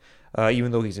Trump,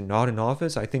 even though he's not in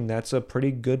office. I think that's a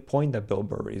pretty good point that Bill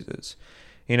Burr raises.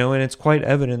 And it's quite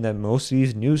evident that most of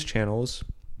these news channels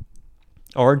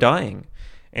are dying.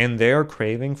 And they are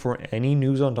craving for any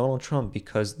news on Donald Trump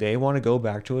because they want to go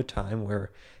back to a time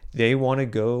where they want to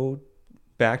go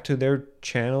back to their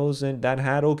channels and that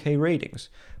had okay ratings.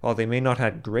 While they may not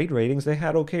have great ratings, they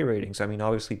had okay ratings. I mean,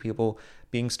 obviously people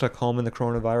being stuck home in the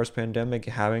coronavirus pandemic,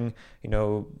 having,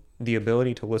 the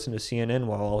ability to listen to CNN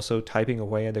while also typing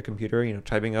away at their computer,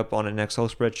 typing up on an Excel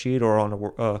spreadsheet or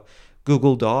on a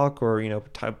Google Doc or,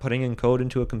 putting in code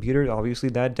into a computer. Obviously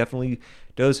that definitely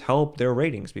does help their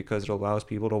ratings because it allows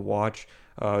people to watch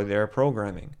their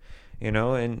programming,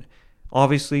 and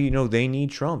obviously, they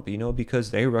need Trump, because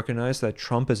they recognize that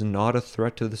Trump is not a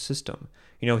threat to the system.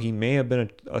 He may have been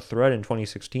a threat in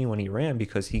 2016 when he ran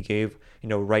because he gave,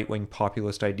 right-wing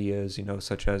populist ideas,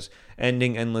 such as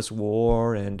ending endless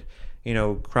war and,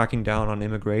 cracking down on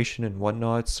immigration and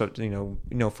whatnot. So,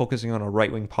 focusing on a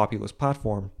right-wing populist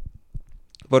platform.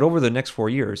 But over the next 4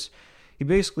 years, he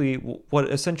basically,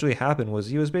 what essentially happened was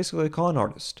he was basically a con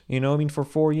artist. For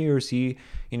 4 years, he,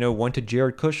 went to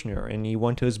Jared Kushner and he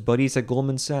went to his buddies at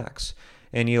Goldman Sachs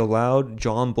and he allowed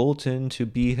John Bolton to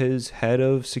be his head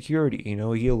of security.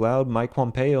 He allowed Mike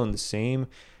Pompeo and the same,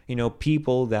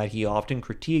 people that he often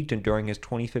critiqued and during his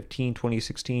 2015,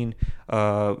 2016,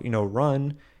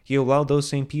 run. He allowed those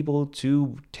same people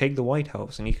to take the White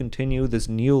House and he continued this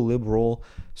neoliberal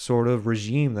sort of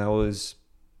regime that was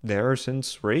there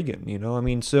since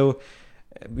Reagan, so,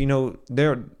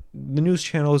 the news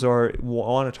channels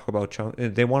want to talk about Trump.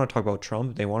 They want to talk about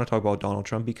Trump. They want to talk about Donald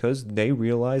Trump because they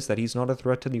realize that he's not a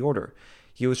threat to the order.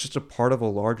 He was just a part of a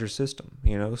larger system,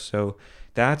 so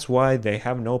that's why they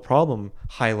have no problem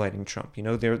highlighting Trump.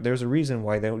 There's a reason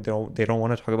why they don't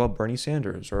want to talk about Bernie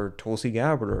Sanders or Tulsi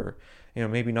Gabbard or,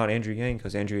 maybe not Andrew Yang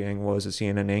because Andrew Yang was a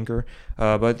CNN anchor.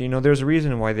 But, there's a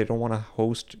reason why they don't want to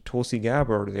host Tulsi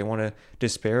Gabbard or they want to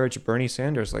disparage Bernie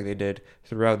Sanders like they did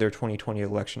throughout their 2020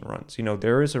 election runs.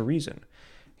 There is a reason,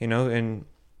 and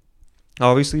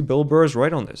obviously Bill Burr is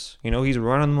right on this. He's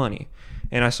right on the money.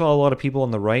 And I saw a lot of people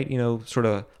on the right, sort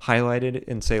of highlight it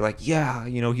and say yeah,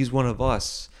 he's one of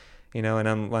us, and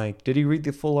I'm like, did he read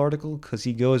the full article? Because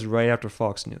he goes right after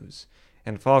Fox News.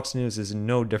 And Fox News is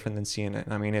no different than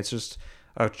CNN. I mean, it's just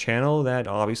a channel that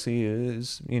obviously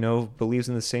is, believes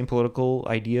in the same political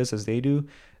ideas as they do.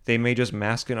 They may just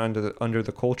mask it under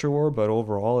the culture war, but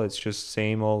overall it's just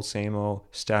same old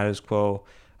status quo.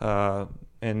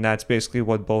 And that's basically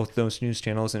what both those news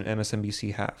channels and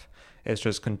MSNBC have. It's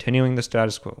just continuing the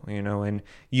status quo, and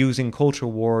using culture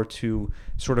war to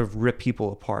sort of rip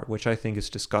people apart, which I think is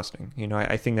disgusting.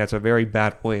 I think that's a very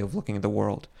bad way of looking at the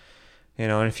world.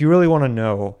 And if you really want to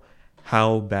know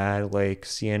how bad like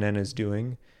CNN is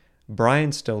doing, Brian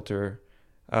Stelter,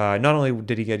 not only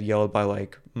did he get yelled by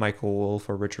like Michael Wolff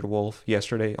or Richard Wolff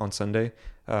yesterday on Sunday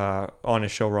on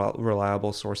his show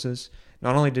Reliable Sources,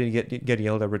 not only did he get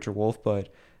yelled at Richard Wolff,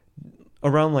 but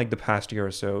around like the past year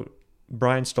or so,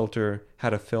 Brian Stelter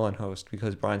had a fill-in host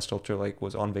because Brian Stelter like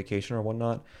was on vacation or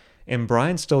whatnot, and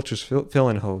Brian Stelter's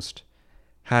fill-in host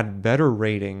had better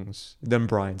ratings than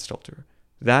Brian Stelter.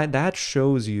 That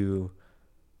shows you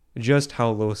just how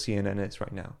low CNN is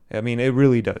right now. I mean, it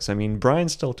really does. I mean, Brian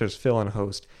Stelter's fill-in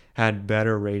host had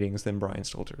better ratings than Brian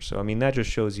Stelter. So, I mean, that just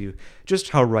shows you just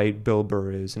how right Bill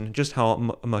Burr is and just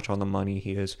how much on the money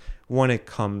he is when it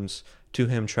comes to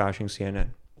him trashing CNN.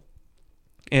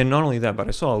 And not only that, but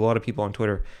I saw a lot of people on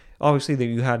Twitter. Obviously, that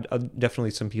you had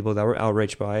definitely some people that were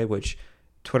outraged by it, which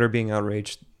Twitter being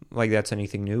outraged, like that's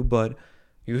anything new. But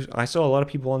I saw a lot of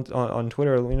people on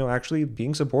Twitter, actually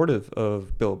being supportive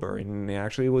of Bill Burr, and they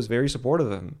actually was very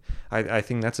supportive of him. I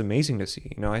think that's amazing to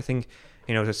see. I think,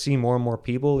 to see more and more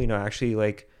people, actually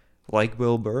like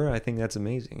Bill Burr, I think that's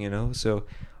amazing, So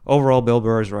overall, Bill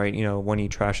Burr is right, when he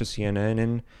trashes CNN,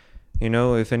 and,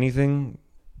 if anything,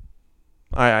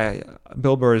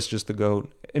 Bill Burr is just the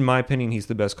GOAT. In my opinion, he's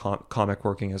the best comic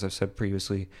working, as I've said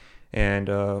previously. And,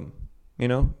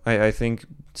 I think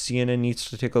CNN needs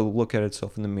to take a look at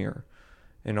itself in the mirror.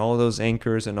 And all those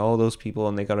anchors and all those people,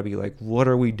 and they got to be like, what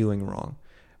are we doing wrong?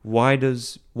 Why do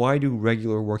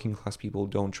regular working class people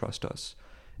don't trust us?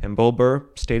 And Bill Burr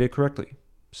stated correctly.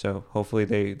 So hopefully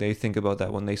they think about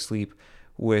that when they sleep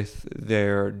with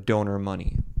their donor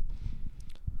money.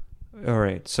 All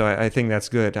right, so I think that's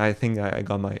good. I think I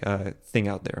got my thing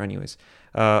out there anyways.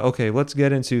 Okay, let's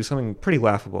get into something pretty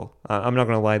laughable. I'm not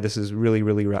going to lie, this is really,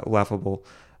 really laughable.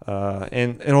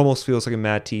 And it almost feels like a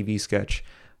Mad TV sketch.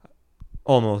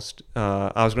 Almost.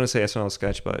 I was going to say SNL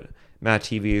sketch, but Mad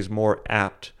TV is more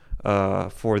apt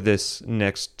for this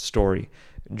next story.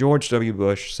 George W.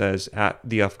 Bush says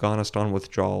the Afghanistan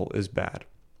withdrawal is bad.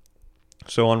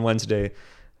 So on Wednesday,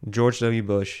 George W.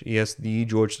 Bush, yes, the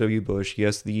George W. Bush,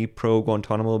 yes, the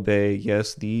pro-Guantanamo Bay,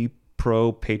 yes, the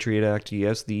pro-Patriot Act,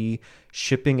 yes, the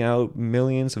shipping out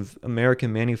millions of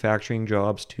American manufacturing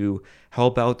jobs to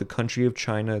help out the country of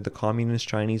China, the Communist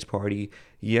Chinese Party,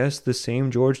 yes, the same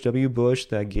George W. Bush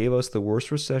that gave us the worst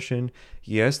recession,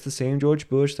 yes, the same George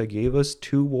Bush that gave us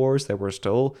 2 wars that we're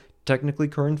still technically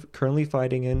currently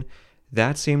fighting in,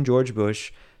 that same George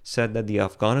Bush said that the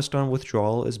Afghanistan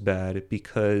withdrawal is bad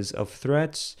because of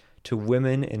threats to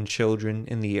women and children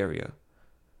in the area.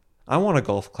 I want a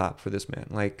golf clap for this man.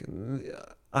 Like,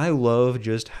 I love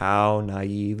just how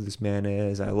naive this man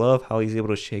is. I love how he's able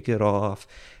to shake it off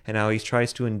and how he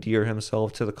tries to endear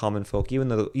himself to the common folk, even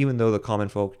though the common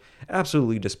folk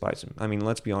absolutely despise him. I mean,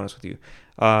 let's be honest with you.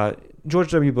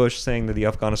 George W. Bush saying that the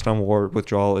Afghanistan war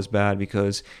withdrawal is bad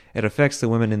because it affects the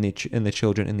women and the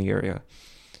children in the area.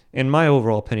 And my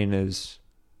overall opinion is,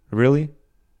 really?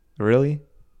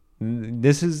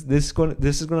 This is going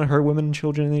to hurt women and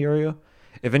children in the area?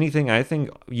 If anything, I think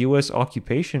U.S.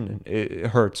 occupation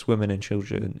hurts women and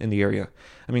children in the area.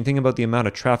 I mean, think about the amount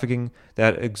of trafficking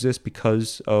that exists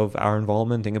because of our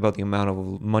involvement. Think about the amount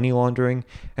of money laundering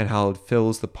and how it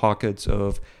fills the pockets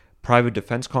of private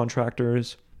defense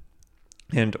contractors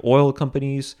and oil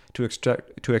companies to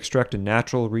extract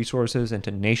natural resources and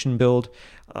to nation build.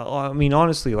 I mean,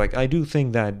 honestly, like, I do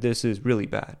think that this is really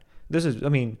bad.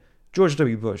 George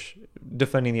W. Bush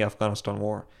defending the Afghanistan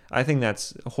war, I think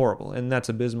that's horrible and that's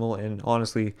abysmal. And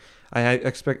honestly, I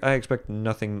expect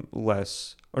nothing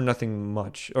less or nothing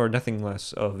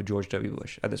less of George W.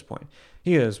 Bush at this point.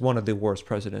 He is one of the worst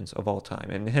presidents of all time,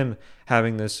 and him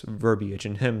having this verbiage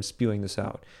and him spewing this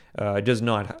out does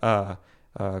not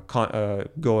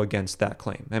go against that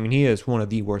claim. I mean, he is one of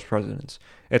the worst presidents.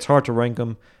 It's hard to rank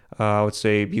him. I would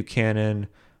say Buchanan,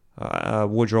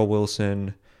 Woodrow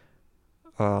Wilson.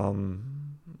 I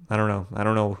don't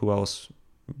know who else.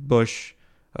 Bush,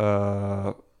 Andrew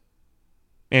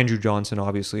Johnson,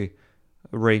 obviously,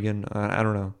 Reagan. I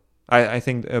don't know. I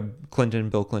think Clinton,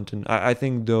 Bill Clinton. I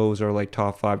think those are like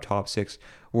top 5, top 6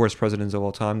 worst presidents of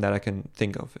all time that I can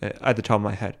think of at the top of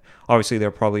my head. Obviously,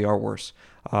 there probably are worse,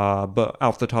 but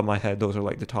off the top of my head, those are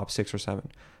like the top 6 or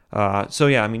 7. So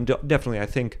yeah, I mean, definitely, I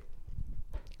think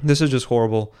this is just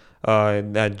horrible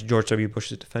that George W.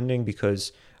 Bush is defending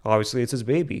because obviously it's his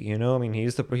baby. I mean, he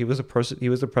was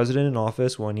the president in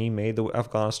office when he made the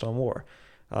Afghanistan war.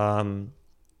 I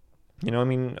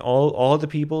mean, all the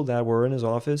people that were in his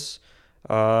office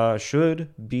should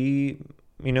be,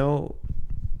 you know,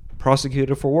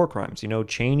 prosecuted for war crimes. You know,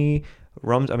 Cheney,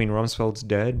 Rumsfeld's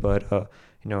dead, but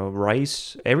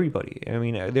Rice, everybody. I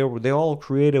mean, they all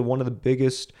created one of the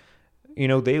biggest. You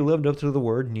know, they lived up to the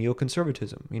word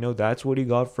neoconservatism. You know, that's what he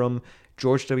got from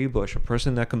George W. Bush, a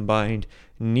person that combined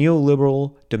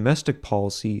neoliberal domestic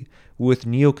policy with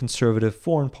neoconservative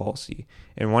foreign policy.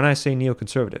 And when I say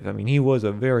neoconservative, I mean he was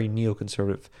a very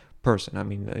neoconservative person. I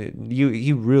mean,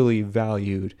 he really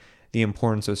valued the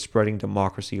importance of spreading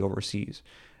democracy overseas,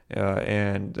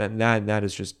 and that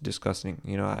is just disgusting.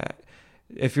 You know,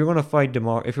 if you're going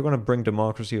to if you're going to bring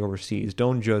democracy overseas,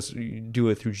 don't just do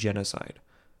it through genocide.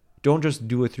 Don't just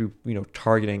do it through, you know,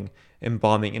 targeting and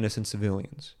bombing innocent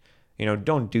civilians. You know,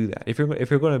 don't do that. If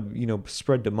you're going to, you know,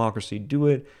 spread democracy, do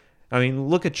it. I mean,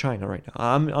 look at China right now.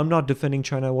 I'm not defending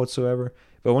China whatsoever,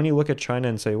 but when you look at China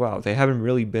and say, wow, they haven't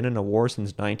really been in a war since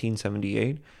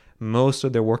 1978. Most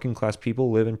of their working class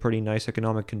people live in pretty nice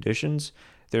economic conditions.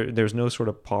 There's no sort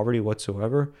of poverty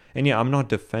whatsoever. And yeah, I'm not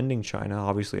defending China.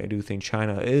 Obviously, I do think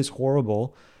China is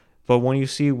horrible. But when you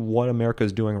see what America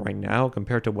is doing right now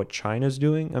compared to what China's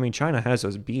doing, I mean, China has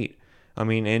us beat. I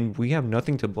mean, and we have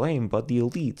nothing to blame but the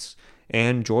elites.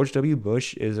 And George W.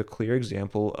 Bush is a clear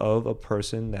example of a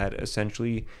person that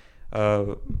essentially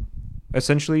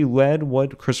led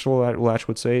what Christopher Latch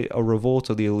would say, a revolt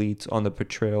of the elites on the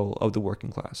betrayal of the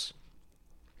working class.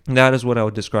 And that is what I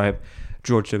would describe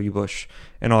George W. Bush.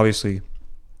 And obviously,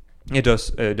 it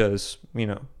does, you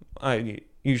know,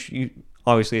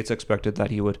 obviously, it's expected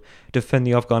that he would defend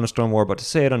the Afghanistan war, but to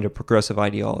say it under progressive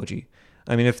ideology.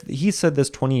 I mean, if he said this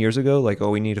 20 years ago, like, oh,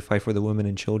 we need to fight for the women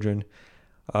and children,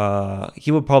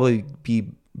 he would probably be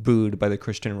booed by the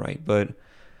Christian right. But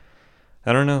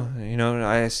I don't know. You know,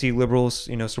 I see liberals,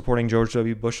 you know, supporting George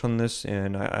W. Bush on this,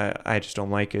 and I just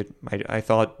don't like it. I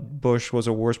thought Bush was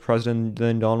a worse president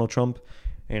than Donald Trump,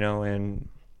 you know, and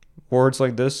words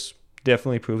like this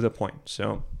definitely prove the point.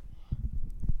 So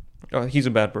he's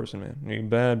a bad person, man. He's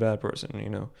a bad person, you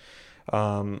know.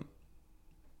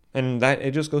 And that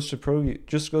it just goes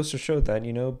to show that,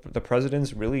 you know, the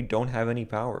presidents really don't have any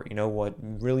power. You know, what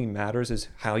really matters is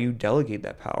how you delegate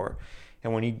that power.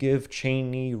 And when you give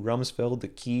Cheney, Rumsfeld the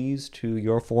keys to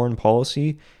your foreign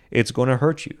policy, it's going to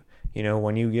hurt you. You know,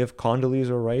 when you give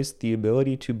Condoleezza Rice the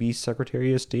ability to be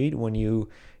Secretary of State, when you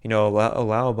know,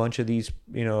 allow a bunch of these,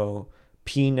 you know,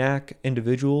 PNAC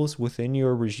individuals within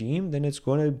your regime, then it's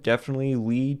going to definitely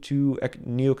lead to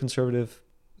neoconservative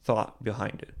thought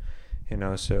behind it. You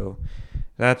know, so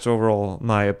that's overall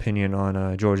my opinion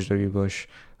on George W. Bush.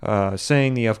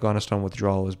 Saying the Afghanistan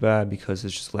withdrawal is bad because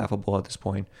it's just laughable at this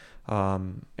point.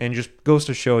 And just goes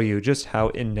to show you just how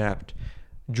inept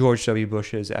George W.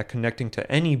 Bush is at connecting to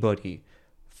anybody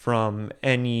from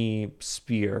any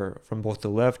sphere, from both the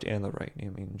left and the right. I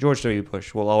mean, George W.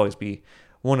 Bush will always be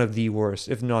one of the worst,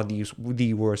 if not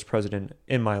the worst president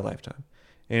in my lifetime.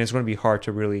 And it's going to be hard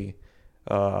to really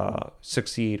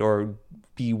succeed or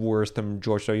be worse than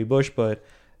George W. Bush, but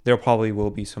there probably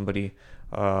will be somebody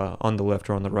on the left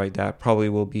or on the right that probably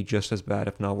will be just as bad,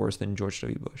 if not worse, than George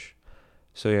W. Bush.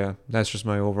 So yeah, that's just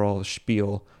my overall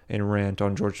spiel and rant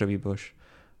on George W. Bush.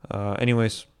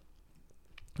 Anyways,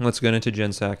 let's get into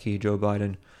Jen Psaki, Joe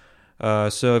Biden.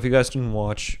 So if you guys didn't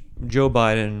watch, Joe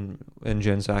Biden and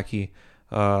Jen Psaki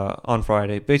on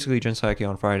Friday, basically Jen Psaki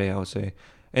on Friday, I would say,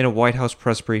 in a White House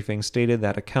press briefing, stated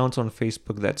that accounts on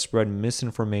Facebook that spread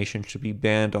misinformation should be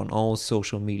banned on all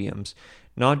social mediums.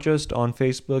 Not just on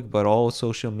Facebook, but all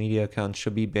social media accounts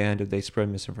should be banned if they spread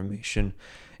misinformation.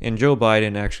 And Joe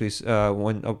Biden actually,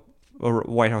 when a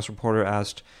White House reporter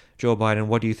asked Joe Biden,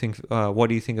 "What do you think? What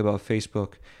do you think about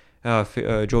Facebook?"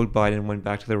 Joe Biden went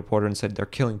back to the reporter and said, "They're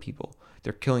killing people.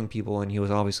 They're killing people," and he was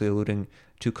obviously alluding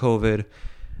to COVID.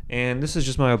 And this is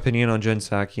just my opinion on Jen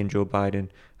Psaki and Joe Biden.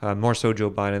 More so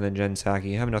Joe Biden than Jen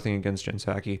Psaki. I have nothing against Jen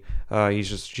Psaki.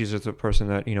 She's just a person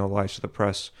that, you know, lies to the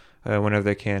press whenever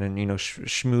they can, and, you know,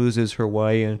 schmoozes her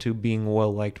way into being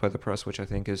well liked by the press, which I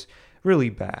think is really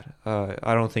bad.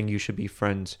 I don't think you should be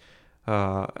friends.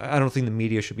 I don't think the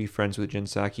media should be friends with Jen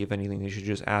Psaki. If anything, they should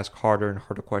just ask harder and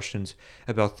harder questions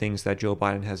about things that Joe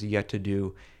Biden has yet to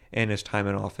do in his time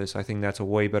in office. I think that's a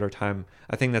way better time.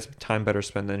 I think that's time better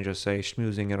spent than just, say,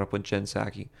 schmoozing it up with Jen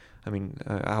Psaki. I mean,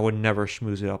 I would never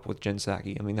schmooze it up with Jen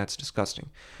Psaki. I mean, that's disgusting.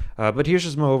 But here's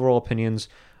just my overall opinions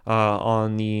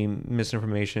on the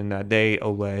misinformation that they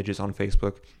allege is on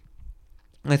Facebook.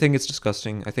 I think it's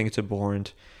disgusting. I think it's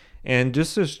abhorrent. And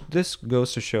this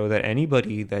goes to show that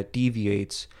anybody that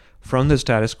deviates from the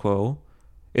status quo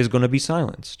is going to be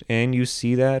silenced. And you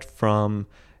see that from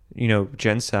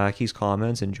Jen Psaki's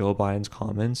comments and Joe Biden's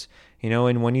comments,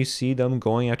 and when you see them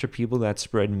going after people that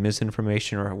spread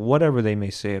misinformation or whatever they may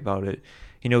say about it,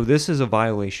 this is a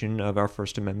violation of our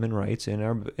First Amendment rights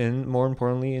and more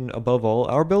importantly, and above all,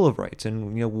 our Bill of Rights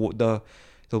and, the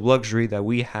luxury that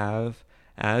we have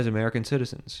as American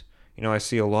citizens. I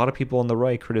see a lot of people on the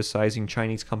right criticizing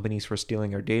Chinese companies for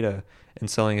stealing our data and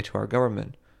selling it to our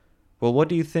government. Well, what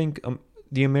do you think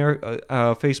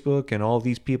Facebook and all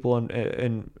these people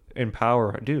in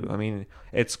power do? I mean,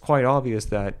 it's quite obvious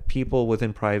that people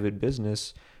within private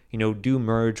business, do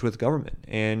merge with government.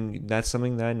 And that's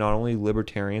something that not only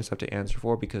libertarians have to answer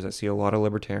for, because I see a lot of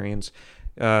libertarians,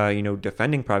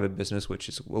 defending private business, which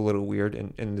is a little weird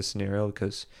in this scenario,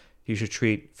 because you should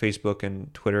treat Facebook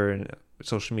and Twitter and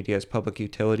social media as public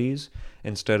utilities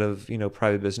instead of,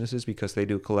 private businesses, because they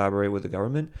do collaborate with the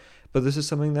government. But this is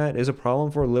something that is a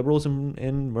problem for liberals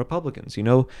and Republicans.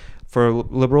 For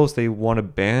liberals, they want to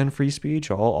ban free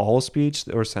speech, all speech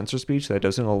or censor speech that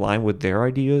doesn't align with their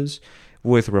ideas.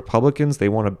 With Republicans, they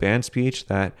want to ban speech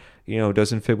that,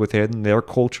 doesn't fit within their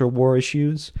culture war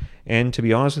issues. And to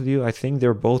be honest with you, I think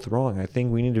they're both wrong. I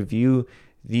think we need to view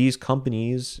these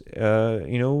companies,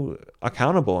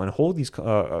 accountable and hold these,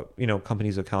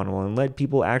 companies accountable and let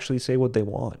people actually say what they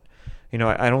want.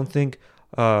 I don't think,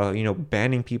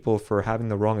 banning people for having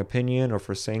the wrong opinion or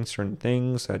for saying certain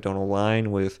things that don't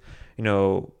align with,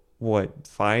 what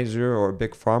Pfizer or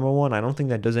Big Pharma want. I don't think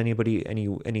that does anybody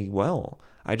any well.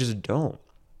 I just don't.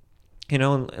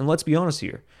 And let's be honest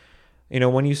here.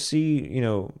 When you see,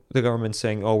 the government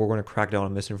saying, oh, we're going to crack down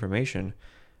on misinformation,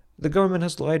 the government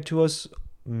has lied to us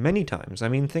many times. I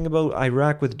mean, think about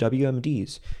Iraq with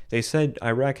WMDs. They said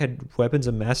Iraq had weapons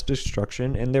of mass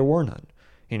destruction, and there were none.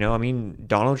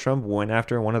 Donald Trump went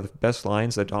after, one of the best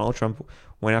lines that Donald Trump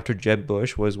went after Jeb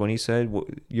Bush was when he said,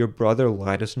 your brother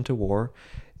lied us into war.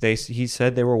 He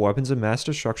said there were weapons of mass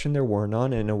destruction, there were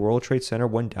none, and the World Trade Center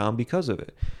went down because of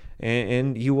it.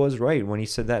 And he was right when he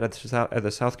said that at the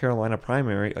South Carolina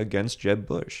primary against Jeb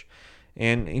Bush.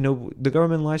 And, the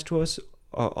government lies to us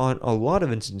on a lot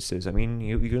of instances. I mean,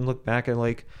 you can look back at,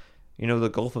 the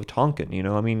Gulf of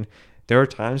Tonkin. There are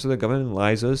times where the government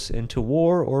lies us into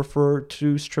war or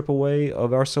to strip away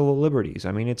of our civil liberties.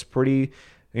 I mean, it's pretty,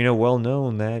 well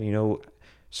known that,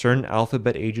 certain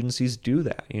alphabet agencies do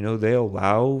that. They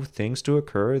allow things to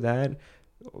occur that,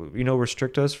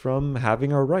 restrict us from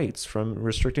having our rights, from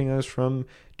restricting us from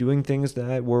doing things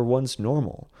that were once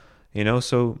normal.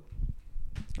 So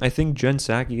I think Jen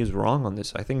Psaki is wrong on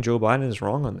this. I think Joe Biden is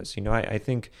wrong on this. I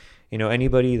think,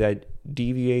 anybody that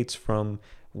deviates from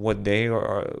what they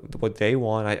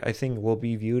want, I think will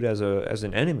be viewed as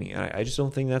an enemy. I just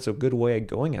don't think that's a good way of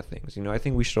going at things. I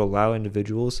think we should allow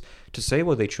individuals to say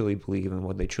what they truly believe and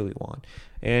what they truly want.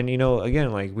 And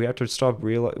again, we have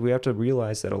to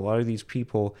realize that a lot of these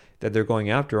people that they're going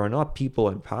after are not people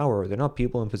in power. They're not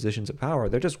people in positions of power.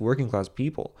 They're just working class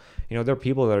people. They're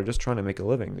people that are just trying to make a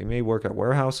living. They may work at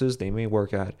warehouses. They may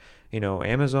work at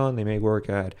Amazon. They may work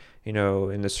at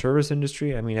in the service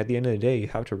industry. I mean, at the end of the day, you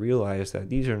have to realize that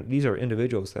these are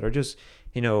individuals that are just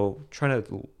trying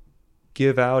to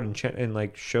give out and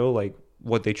show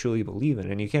what they truly believe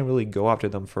in, and you can't really go after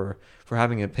them for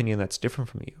having an opinion that's different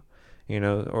from you.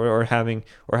 Or having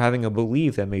a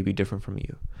belief that may be different from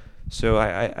you. So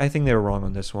I think they're wrong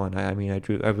on this one. I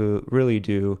really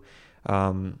do.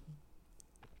 I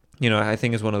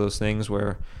think it's one of those things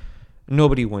where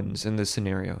nobody wins in this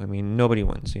scenario. I mean, nobody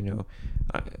wins. The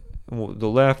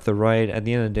left, the right. At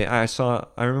the end of the day, I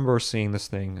remember seeing this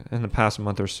thing in the past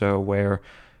month or so where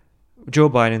Joe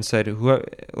Biden said,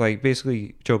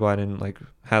 basically Joe Biden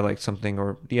had something,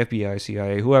 or the FBI,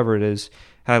 CIA, whoever it is,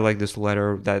 had this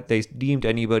letter that they deemed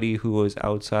anybody who was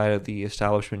outside of the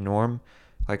establishment norm,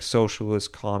 like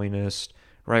socialist, communist,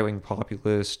 right-wing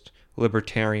populist,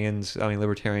 libertarians. I mean,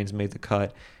 libertarians made the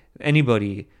cut.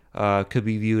 Anybody could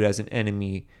be viewed as an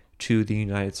enemy to the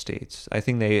United States. I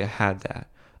think they had that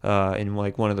in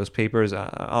one of those papers.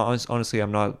 Honestly,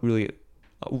 I'm not really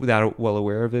that well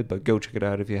aware of it, but go check it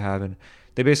out if you haven't.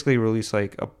 They basically released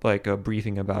a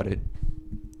briefing about it.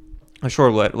 A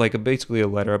short letter, basically a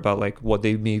letter about what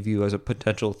they may view as a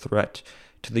potential threat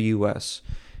to the U.S.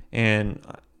 And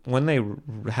when they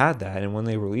had that and when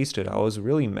they released it, I was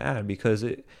really mad because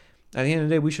at the end of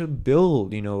the day, we should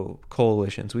build,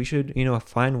 coalitions. We should,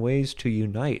 find ways to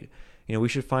unite. We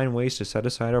should find ways to set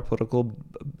aside our political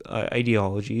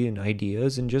ideology and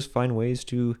ideas and just find ways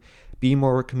to be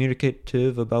more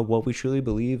communicative about what we truly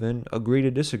believe and agree to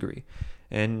disagree.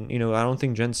 And, I don't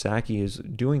think Jen Psaki is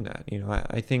doing that.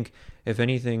 I think, if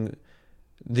anything,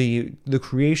 the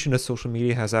creation of social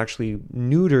media has actually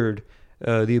neutered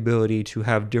the ability to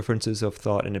have differences of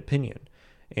thought and opinion.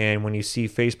 And when you see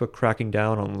Facebook cracking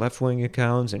down on left-wing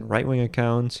accounts and right-wing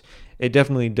accounts, it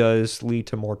definitely does lead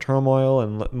to more turmoil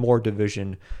and more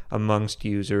division amongst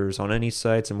users on any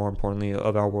sites, and more importantly,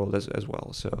 of our world as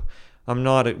well. So I'm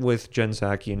not with Jen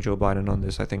Psaki and Joe Biden on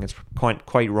this. I think it's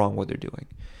quite wrong what they're doing.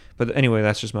 But anyway,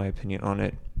 that's just my opinion on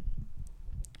it.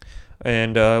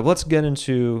 And let's get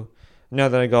into, now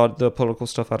that I got the political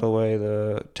stuff out of the way,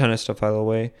 the tennis stuff out of the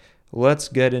way, let's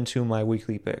get into my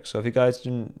weekly pick. So if you guys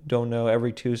don't know,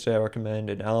 every Tuesday I recommend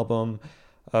an album,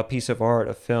 a piece of art,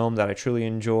 a film that I truly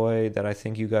enjoy, that I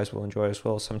think you guys will enjoy as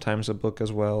well, sometimes a book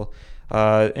as well.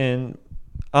 And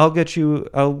I'll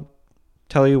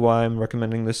tell you why I'm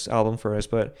recommending this album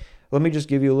first, but let me just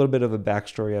give you a little bit of a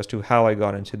backstory as to how I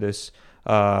got into this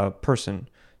person.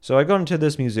 So I got into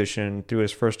this musician through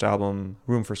his first album,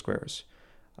 Room for Squares.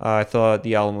 I thought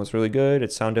the album was really good.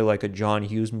 It sounded like a John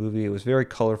Hughes movie. It was very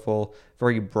colorful,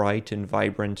 very bright and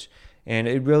vibrant, and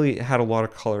it really had a lot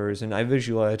of colors, and I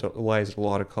visualized a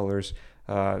lot of colors.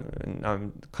 And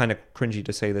I'm kind of cringy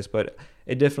to say this, but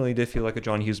it definitely did feel like a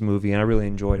John Hughes movie, and I really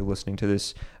enjoyed listening to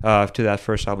this, to that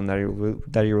first album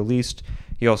that he released.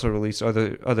 He also released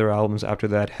other albums after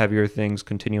that, Heavier Things,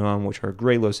 Continue On, which are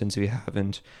great listens if you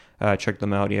haven't checked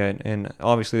them out yet. And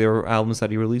obviously there were albums that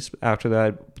he released after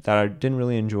that I didn't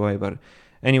really enjoy, but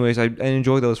anyways, I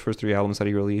enjoyed those first three albums that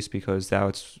he released because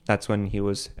that's when he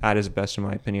was at his best, in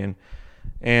my opinion.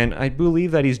 And I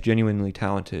believe that he's genuinely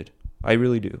talented. I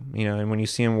really do. And when you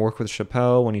see him work with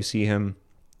Chappelle, when you see him,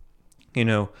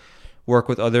 work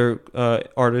with other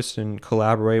artists and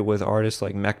collaborate with artists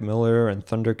like Mac Miller and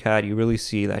Thundercat, you really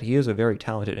see that he is a very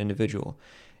talented individual.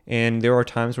 And there are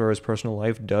times where his personal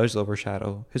life does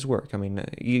overshadow his work. I mean,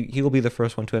 he'll be the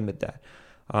first one to admit that.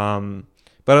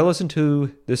 But I listened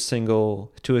to a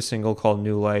single called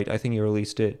New Light. I think he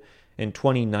released it in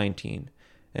 2019.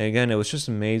 And again, it was just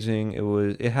amazing.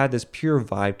 It had this pure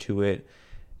vibe to it.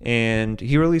 And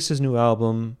he released his new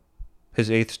album, his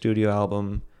 8th studio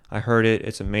album. I heard it.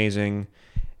 It's amazing.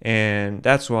 And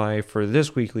that's why for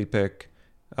this weekly pick,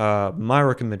 my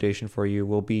recommendation for you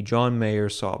will be John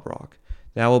Mayer's Sob Rock.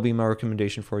 That will be my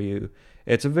recommendation for you.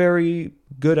 It's a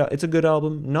good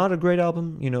album. Not a great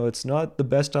album. It's not the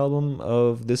best album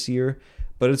of this year,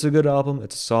 but it's a good album.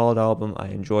 It's a solid album. I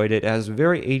enjoyed it. It has a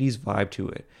very 80s vibe to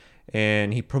it.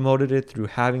 And he promoted it through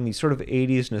having these sort of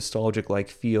 80s nostalgic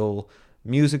feel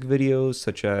music videos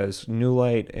such as New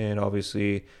Light and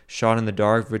obviously Shot in the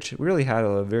Dark, which really had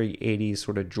a very 80s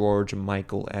sort of George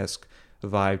Michael-esque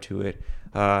vibe to it.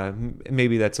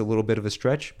 Maybe that's a little bit of a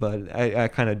stretch, but I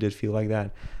kind of did feel like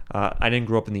that. I didn't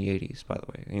grow up in the 80s, by the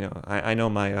way. I know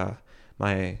my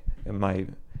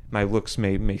looks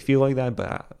may feel like that,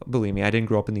 but believe me, I didn't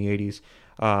grow up in the 80s.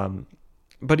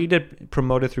 But he did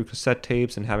promote it through cassette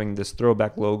tapes and having this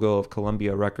throwback logo of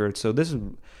Columbia Records. So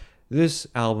this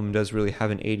album does really have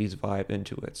an 80s vibe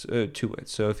to it.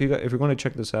 So if you're going to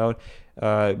check this out,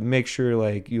 make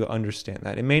sure you understand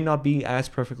that. It may not be as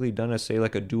perfectly done as say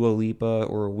like a Dua Lipa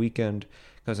or a Weeknd,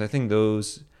 because I think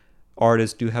those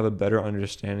artists do have a better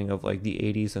understanding of the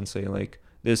 80s than say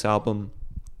this album.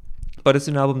 But it's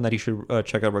an album that you should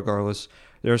check out regardless.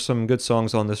 There are some good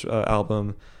songs on this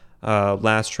album.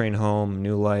 Last Train Home,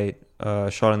 New Light,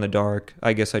 Shot in the Dark,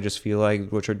 I Guess I Just Feel Like,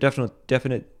 which are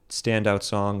definite standout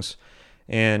songs,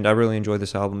 and I really enjoyed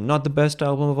this album. Not the best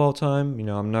album of all time,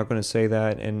 I'm not going to say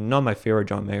that, and not my favorite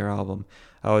John Mayer album.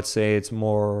 I would say it's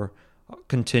more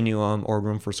Continuum or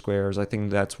Room for Squares. I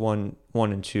think that's one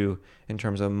and two in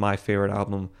terms of my favorite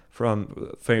album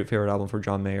for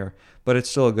John Mayer, but it's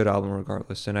still a good album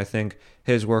regardless. And I think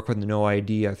his work with No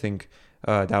ID, I think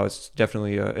that was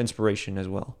definitely an inspiration as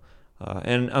well.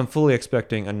 And I'm fully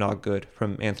expecting a not good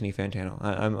from Anthony Fantano.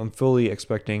 I'm fully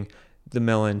expecting the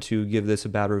Melon to give this a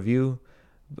bad review,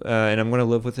 and I'm going to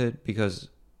live with it because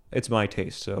it's my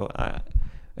taste.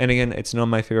 And again, it's not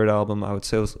my favorite album. I would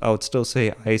still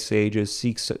say Ice Age's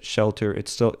Seeks Shelter.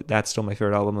 That's still my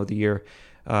favorite album of the year.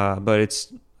 But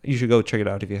you should go check it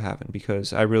out if you haven't,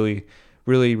 because I really,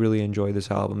 really, really enjoy this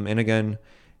album. And again,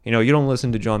 you don't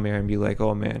listen to John Mayer and be like,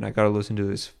 oh man, I got to listen to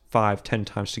this 5-10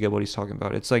 times to get what he's talking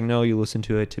about. It's no, you listen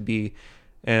to it to be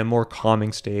in a more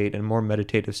calming state and more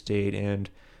meditative state. And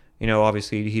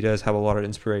obviously he does have a lot of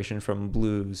inspiration from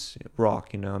blues,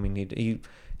 rock. I mean,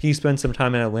 he spent some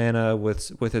time in Atlanta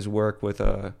with his work with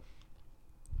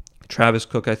Travis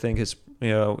Cook. I think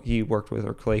he worked with,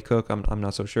 or Clay Cook. I'm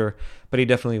not so sure, but he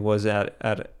definitely was at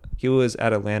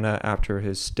Atlanta after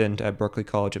his stint at Berklee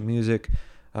College of Music.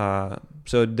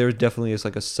 So there definitely is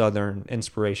a southern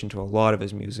inspiration to a lot of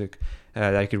his music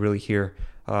that I could really hear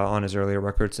on his earlier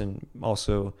records, and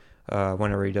also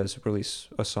whenever he does release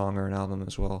a song or an album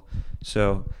as well.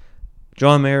 So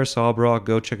John Mayer, Sawbrock,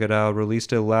 go check it out.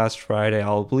 Released it last Friday.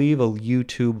 I'll leave a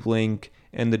YouTube link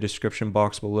in the description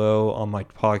box below on my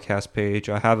podcast page.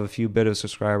 I have a few bit of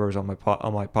subscribers on my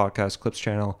podcast clips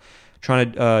channel.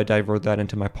 Trying to divert that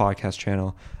into my podcast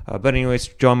channel. But anyways,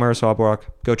 John Mayer, Sawbrock,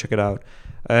 go check it out.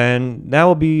 And that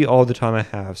will be all the time I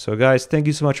have. So guys, thank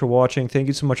you so much for watching. Thank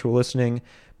you so much for listening.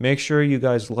 Make sure you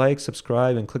guys like,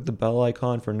 subscribe, and click the bell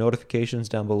icon for notifications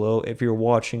down below. If you're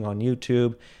watching on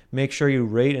YouTube, make sure you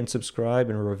rate and subscribe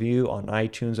and review on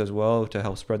iTunes as well to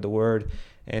help spread the word.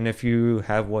 And if you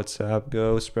have WhatsApp,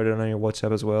 go spread it on your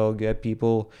WhatsApp as well. Get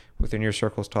people within your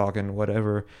circles talking,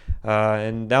 whatever.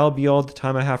 And that'll be all the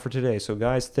time I have for today. So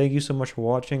guys, thank you so much for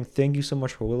watching. Thank you so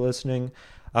much for listening.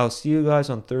 I'll see you guys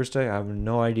on Thursday. I have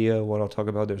no idea what I'll talk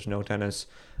about. There's no tennis.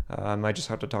 I might just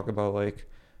have to talk about like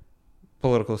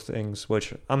political things,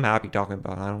 which I'm happy talking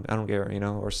about. I don't care,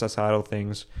 or societal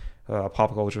things,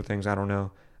 pop culture things. I don't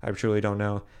know. I truly don't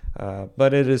know.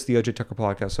 But it is the Ajay Thakkar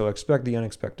podcast, so expect the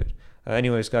unexpected.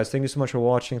 Anyways, guys, thank you so much for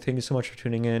watching. Thank you so much for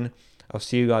tuning in. I'll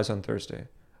see you guys on Thursday.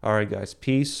 All right, guys.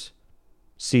 Peace.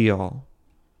 See y'all.